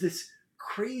presumes this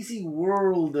crazy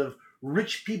world of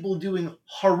rich people doing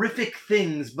horrific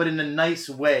things, but in a nice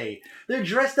way. They're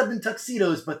dressed up in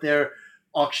tuxedos, but they're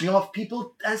auctioning off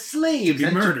people as slaves To be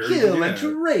and murdered, to kill yeah. and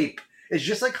to rape. It's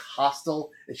just like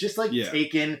Hostel. It's just like Yeah.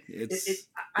 Taken. It's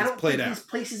I don't played think out. these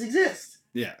places exist.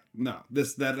 Yeah, no,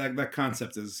 that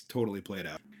concept is totally played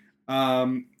out.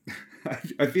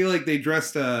 I feel like they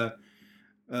dressed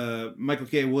Michael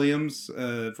K. Williams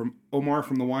from Omar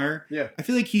from The Wire. Yeah. I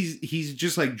feel like he's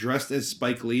just like dressed as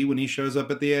Spike Lee when he shows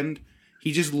up at the end.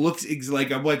 He just looks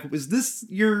like I'm like, is this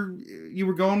you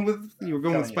were going with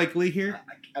Spike Lee here?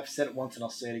 I've said it once and I'll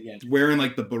say it again. Wearing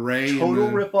like the beret. Total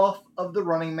and the, ripoff of The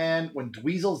Running Man when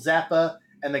Dweezil Zappa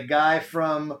and the guy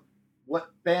from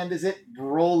what band is it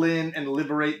roll in and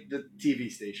liberate the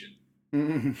TV station.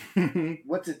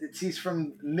 What's it? He's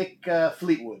from Mick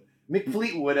Fleetwood. Mick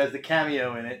Fleetwood has the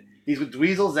cameo in it. He's with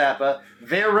Dweezil Zappa.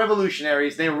 They're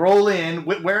revolutionaries. They roll in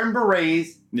wearing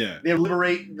berets. Yeah. They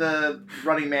liberate the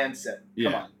Running Man set. Come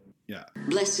Yeah. on. Yeah.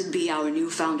 Blessed be our new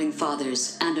founding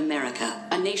fathers and America,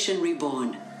 a nation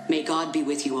reborn. May God be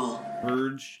with you all.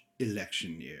 Purge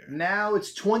election year. Now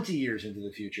it's 20 years into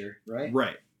the future, right?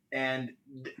 Right. And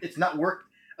it's not worked.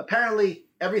 Apparently,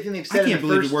 everything they've I said can't in the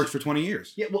believe first it worked for 20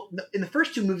 years. Yeah, well, in the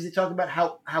first two movies, they talk about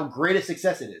how great a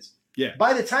success it is. Yeah.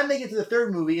 By the time they get to the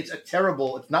third movie, it's it's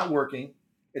not working.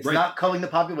 It's Right. not culling the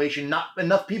population. Not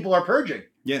enough people are purging.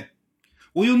 Yeah.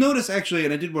 Well, you'll notice actually,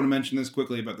 and I did want to mention this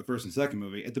quickly about the first and second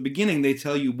movie. At the beginning, they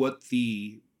tell you what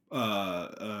the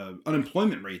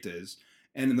unemployment rate is,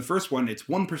 and in the first one, it's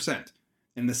 1%.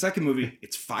 In the second movie,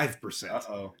 it's 5%.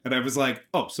 Uh-oh. And I was like,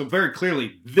 oh, so very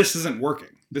clearly, this isn't working.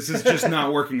 This is just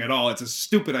not working at all. It's a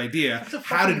stupid idea.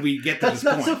 How did we get to That's this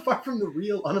not point? so far from the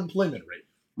real unemployment rate.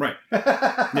 Right.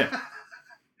 Yeah.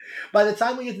 By the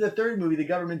time we get to the third movie, the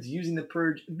government's using the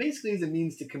purge basically as a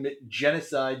means to commit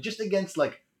genocide just against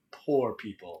like poor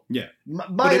people. Yeah.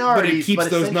 Minorities, but it keeps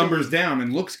those essentially, numbers down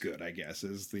and looks good, I guess,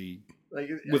 is the Like,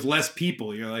 with less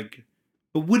people. You're like,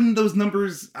 But wouldn't those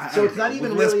numbers? So it's not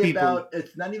even really about.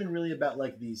 It's not even really about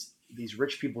like these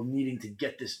rich people needing to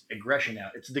get this aggression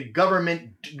out. It's the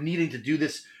government needing to do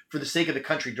this for the sake of the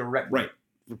country directly. Right.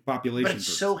 For population. But it's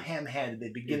so ham-handed. They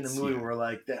begin the movie where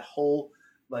like that whole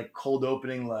like cold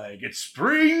opening, like it's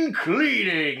spring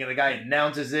cleaning, and the guy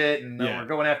announces it, and we're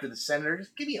going after the senator.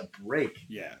 Just give me a break.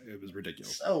 Yeah, it was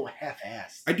ridiculous. So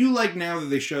half-assed. I do like now that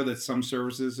they show that some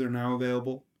services are now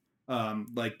available.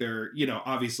 Like they're,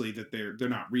 obviously that they're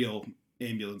not real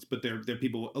ambulance, but they're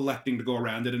people electing to go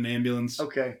around in an ambulance.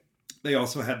 Okay. They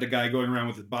also had the guy going around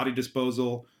with his body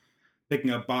disposal, picking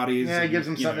up bodies. Yeah, it gives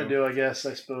them something to do, I guess,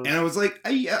 I suppose. And I was like,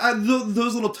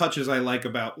 those little touches I like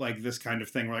about like this kind of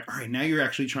thing. We're like, all right, now you're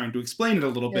actually trying to explain it a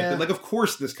little bit. Yeah. That, like, of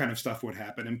course this kind of stuff would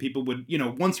happen, and people would,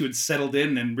 once you had settled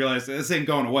in and realized that this ain't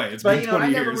going away. It's been 20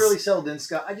 years. I never really settled in,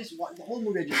 Scott. The whole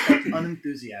movie I just felt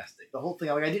unenthusiastic. The whole thing,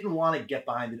 I didn't want to get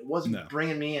behind it. It wasn't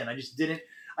bringing me in. I just didn't.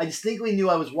 I distinctly knew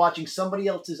I was watching somebody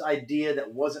else's idea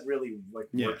that wasn't really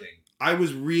working. I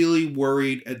was really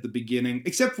worried at the beginning,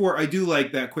 except for I do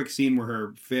like that quick scene where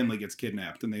her family gets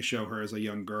kidnapped and they show her as a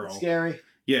young girl. That's scary.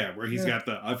 Yeah, where he's got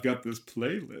I've got this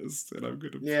playlist and I'm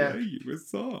going to play you a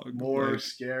song. More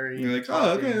scary. You're like,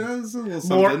 oh, okay, that's a little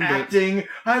something. More acting.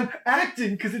 I'm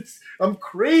acting because I'm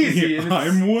crazy. And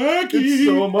I'm wacky. It's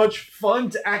so much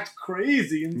fun to act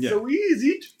crazy and so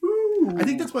easy too. I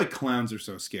think that's why clowns are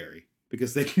so scary.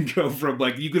 Because they can go from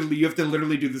like you have to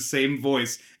literally do the same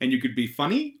voice and you could be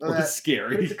funny or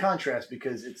scary. But it's a contrast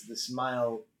because it's the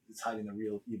smile that's hiding the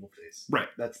real evil face. Right.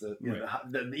 That's the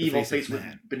evil face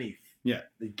beneath. Yeah.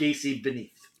 The Gacy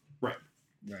beneath. Right.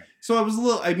 Right. So I was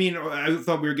I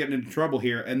thought we were getting into trouble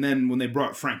here, and then when they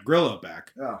brought Frank Grillo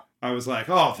back, I was like,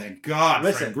 oh, thank God,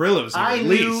 Frank Grillo's I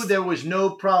knew there was no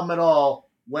problem at all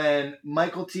when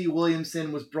Michael T.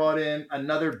 Williamson was brought in,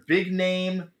 another big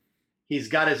name. He's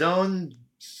got his own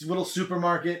little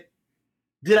supermarket.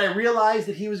 Did I realize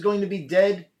that he was going to be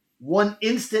dead one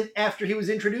instant after he was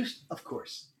introduced? Of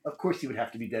course. Of course he would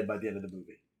have to be dead by the end of the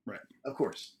movie. Right. Of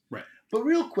course. Right. But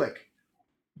real quick,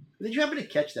 did you happen to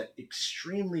catch that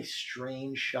extremely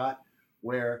strange shot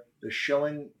where they're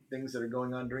showing things that are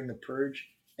going on during the purge,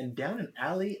 and down an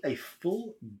alley, a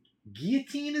full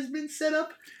guillotine has been set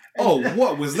up?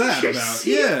 What was that about?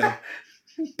 Yeah.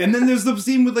 And then there's the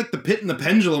scene with like the pit and the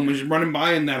pendulum, which is running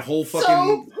by, and that whole fucking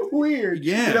so weird.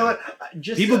 Yeah, you know what?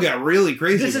 People got really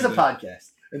crazy. This is a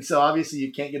podcast, and so obviously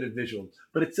you can't get a visual,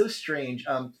 but it's so strange.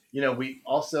 We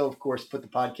also, of course, put the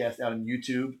podcast out on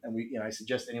YouTube, and I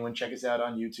suggest anyone check us out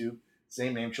on YouTube.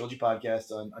 Same name, Trilogy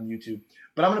Podcast on YouTube.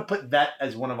 But I'm going to put that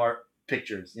as one of our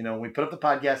pictures. When we put up the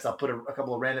podcast, I'll put a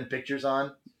couple of random pictures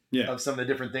on of some of the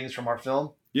different things from our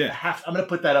film. Yeah, I'm going to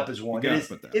put that up as one. It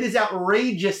is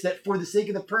outrageous that for the sake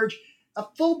of the purge, a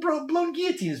full-blown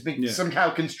guillotine has been somehow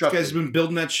constructed. This guy's been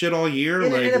building that shit all year,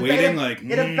 in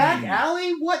a back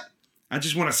alley. What? I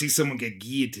just want to see someone get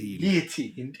guillotined.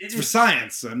 Guillotined. It's for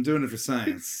science. I'm doing it for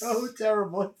science. So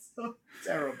terrible. It's so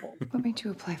terrible. What made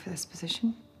you apply for this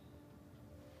position?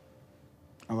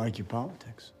 I like your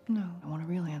politics. No, I want a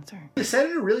real answer. The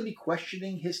senator really be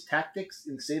questioning his tactics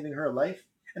in saving her life?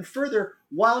 And further,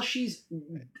 while she's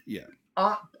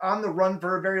on the run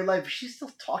for her very life, she's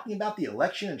still talking about the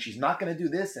election and she's not going to do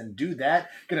this and do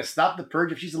that, going to stop the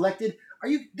purge if she's elected.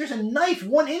 There's a knife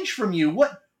 1 inch from you.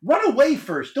 What? Run away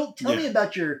first. Don't tell me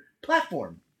about your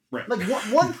platform. Right. Like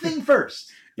one thing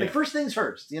first. Like first things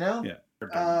first, Yeah. Do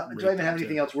I even have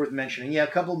anything else worth mentioning? Yeah, a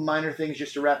couple minor things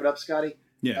just to wrap it up, Scotty.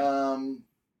 Yeah.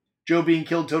 Joe being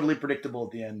killed, totally predictable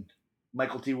at the end.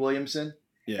 Michael T. Williamson.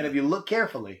 Yeah. And if you look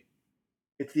carefully,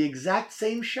 it's the exact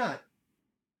same shot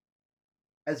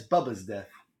as Bubba's death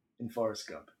in Forrest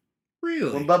Gump.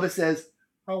 Really? When Bubba says,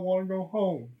 I want to go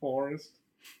home, Forrest.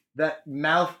 That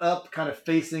mouth up, kind of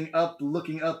facing up,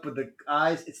 looking up with the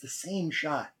eyes, it's the same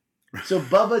shot. So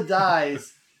Bubba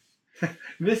dies.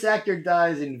 This actor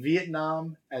dies in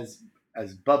Vietnam as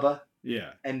Bubba.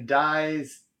 Yeah. And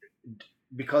dies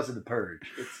because of the purge.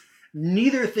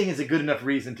 Neither thing is a good enough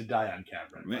reason to die on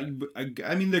camera.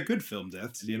 I mean, they're good film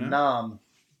deaths, Nam.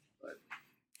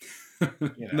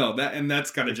 But, no,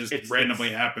 that's kind of just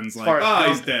randomly happens. Like,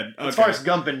 he's dead. It's Forrest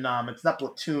Gump and Nam. It's not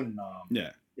Platoon Nam.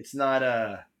 Yeah. It's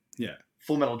not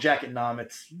Full Metal Jacket Nam.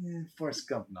 It's Forrest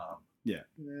Gump Nam. Yeah.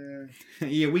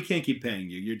 Yeah, we can't keep paying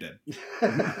you. You're dead.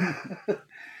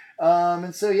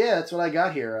 And so, that's what I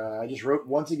got here. I just wrote,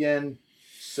 once again,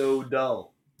 so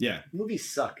dull. Yeah. Movies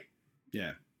suck.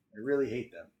 Yeah. I really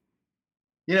hate them.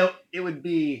 It would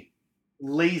be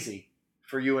lazy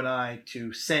for you and I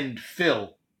to send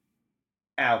Phil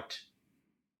out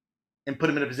and put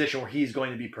him in a position where he's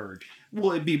going to be purged.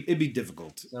 Well, it'd be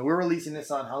difficult. So we're releasing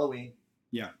this on Halloween.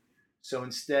 Yeah. So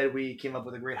instead, we came up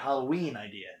with a great Halloween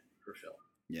idea for Phil.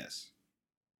 Yes.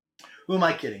 Who am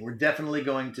I kidding? We're definitely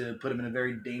going to put him in a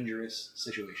very dangerous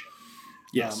situation.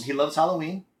 Yes. He loves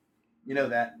Halloween. You know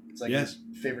that. It's like Yes.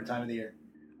 his favorite time of the year.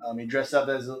 He dressed up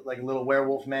as like a little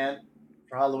werewolf man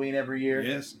for Halloween every year.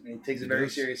 Yes. And he takes it He very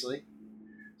does. seriously.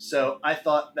 So I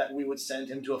thought that we would send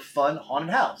him to a fun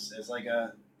haunted house as like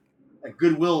a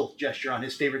goodwill gesture on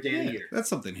his favorite day of the year. That's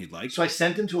something he'd like. So I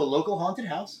sent him to a local haunted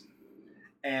house,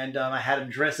 and I had him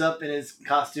dress up in his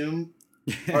costume,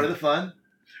 part of the fun.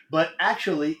 But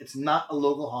actually, it's not a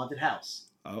local haunted house.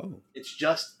 Oh. It's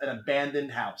just an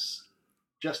abandoned house.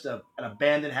 Just an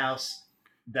abandoned house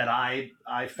that I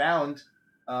found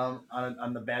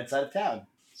on the bad side of town.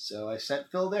 So I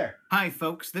sent Phil there. Hi,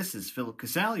 folks. This is Philip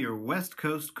Casale, your West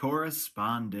Coast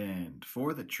correspondent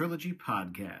for the Trilogy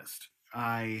Podcast.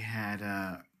 I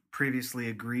had previously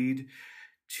agreed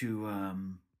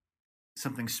to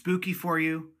something spooky for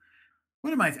you.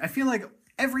 What am I? I feel like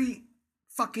every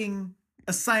fucking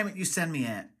assignment you send me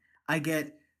at, I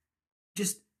get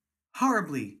just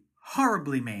horribly,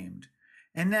 horribly maimed.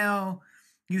 And now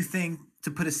you think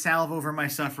to put a salve over my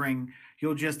suffering,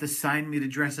 you'll just assign me to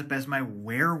dress up as my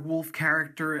werewolf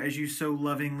character, as you so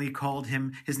lovingly called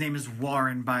him. His name is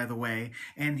Warren, by the way,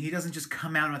 and he doesn't just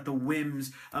come out at the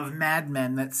whims of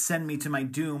madmen that send me to my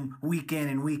doom week in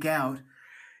and week out.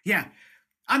 Yeah,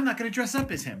 I'm not going to dress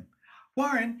up as him.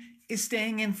 Warren is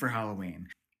staying in for Halloween,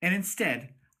 and instead,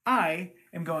 I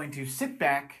am going to sit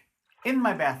back in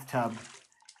my bathtub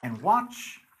and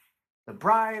watch The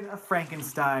Bride of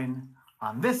Frankenstein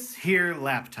on this here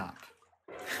laptop.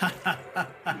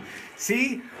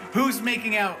 See? Who's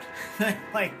making out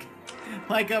like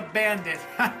a bandit?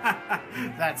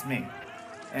 That's me.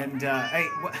 And, hey,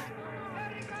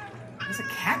 what's a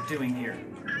cat doing here?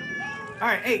 All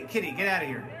right, hey, Kitty, get out of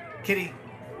here. Kitty.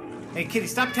 Hey, Kitty,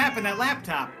 stop tapping that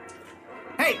laptop.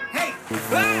 Hey!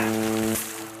 Ah!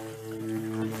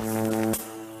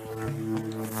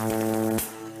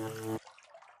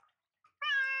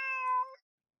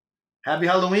 Happy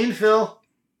Halloween, Phil.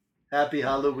 Happy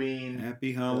Halloween.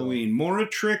 Happy Halloween. More a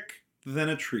trick than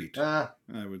a treat, I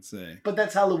would say. But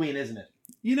that's Halloween, isn't it?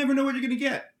 You never know what you're going to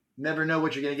get. Never know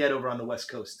what you're going to get over on the West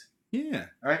Coast. Yeah.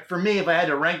 All right. For me, if I had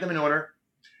to rank them in order,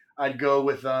 I'd go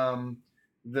with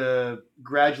the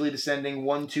gradually descending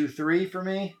 1, 2, 3 for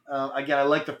me. Again, I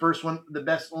like the first one the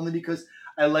best only because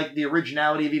I like the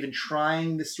originality of even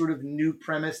trying this sort of new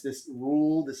premise, this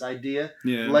rule, this idea.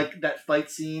 Yeah. Like that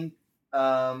fight scene.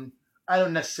 I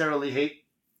don't necessarily hate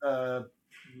the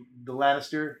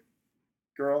Lannister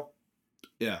girl.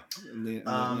 Yeah.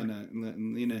 Lena.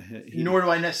 Nor do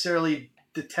I necessarily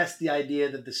detest the idea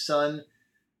that the son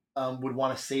would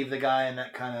want to save the guy, and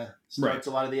that kind of starts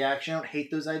a lot of the action. I don't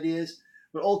hate those ideas.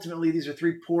 But ultimately, these are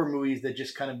 3 poor movies that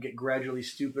just kind of get gradually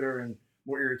stupider and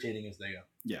more irritating as they go.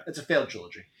 Yeah. It's a failed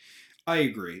trilogy. I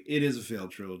agree. It is a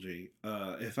failed trilogy.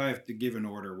 If I have to give an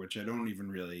order, which I don't even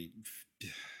really...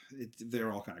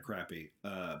 they're all kind of crappy.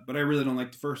 But I really don't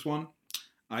like the first one.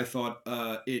 I thought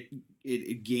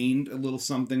it gained a little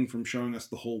something from showing us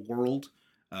the whole world.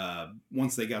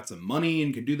 Once they got some money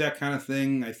and could do that kind of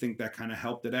thing, I think that kind of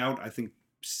helped it out. I think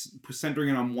centering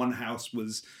it on one house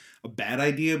was a bad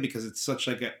idea because it's such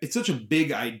a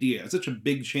big idea. It's such a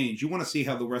big change. You want to see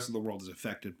how the rest of the world is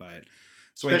affected by it.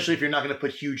 So especially if you're not going to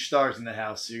put huge stars in the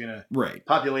house. You're going to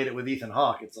populate it with Ethan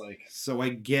Hawke. It's like... So I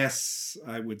guess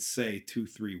I would say 2,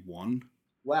 3, 1.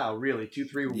 Wow, really? 2,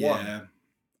 3, 1? Yeah.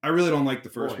 I really don't like the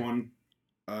first one.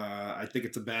 I think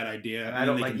it's a bad idea. And I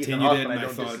don't they like continued Ethan Hawke, it, but and I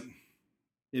thought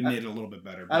it made it a little bit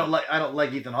better. I don't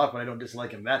like Ethan Hawke, but I don't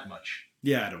dislike him that much.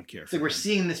 Yeah, I don't care. It's like we're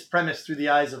seeing this premise through the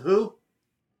eyes of who?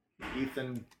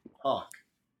 Ethan Hawke.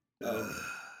 Oh,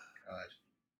 God.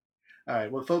 All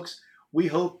right. Well, folks, we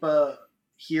hope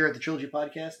here at the Trilogy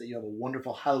Podcast that you have a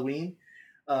wonderful Halloween.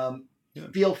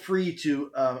 Feel free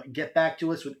to get back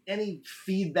to us with any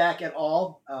feedback at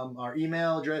all. Our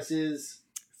email address is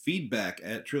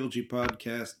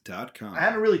feedback@trilogypodcast.com. I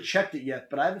haven't really checked it yet,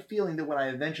 but I have a feeling that when I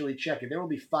eventually check it, there will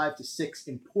be 5 to 6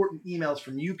 important emails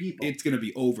from you people. It's going to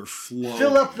be overflowing.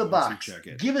 Fill up the box. Check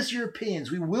it. Give us your opinions.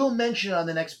 We will mention it on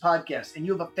the next podcast, and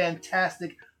you have a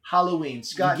fantastic Halloween.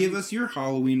 Scott, give us your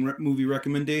Halloween movie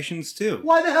recommendations too.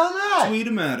 Why the hell not? Tweet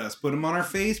them at us. Put them on our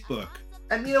Facebook.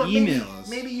 And email us.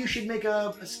 Maybe you should make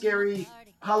a scary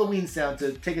Halloween sound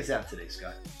to take us out today,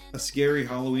 Scott. A scary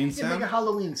Halloween sound? Make a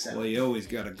Halloween sound. Well, you always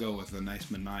got to go with a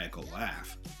nice maniacal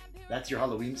laugh. That's your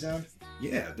Halloween sound?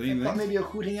 Yeah, don't you think? Maybe a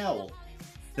hooting owl.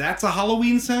 That's a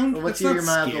Halloween sound? Well, let's That's hear your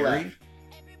maniacal laugh.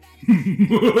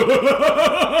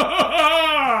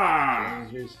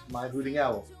 Here's my hooting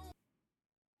owl.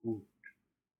 Ooh.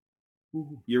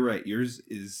 You're right. Yours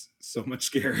is so much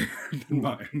scarier than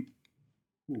mine.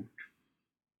 Hoot.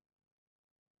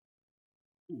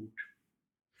 Hoot.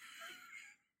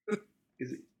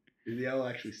 Is the owl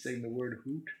actually saying the word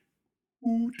hoot?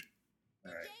 Hoot.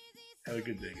 All right. Have a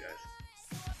good day,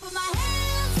 guys. Put my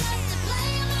hands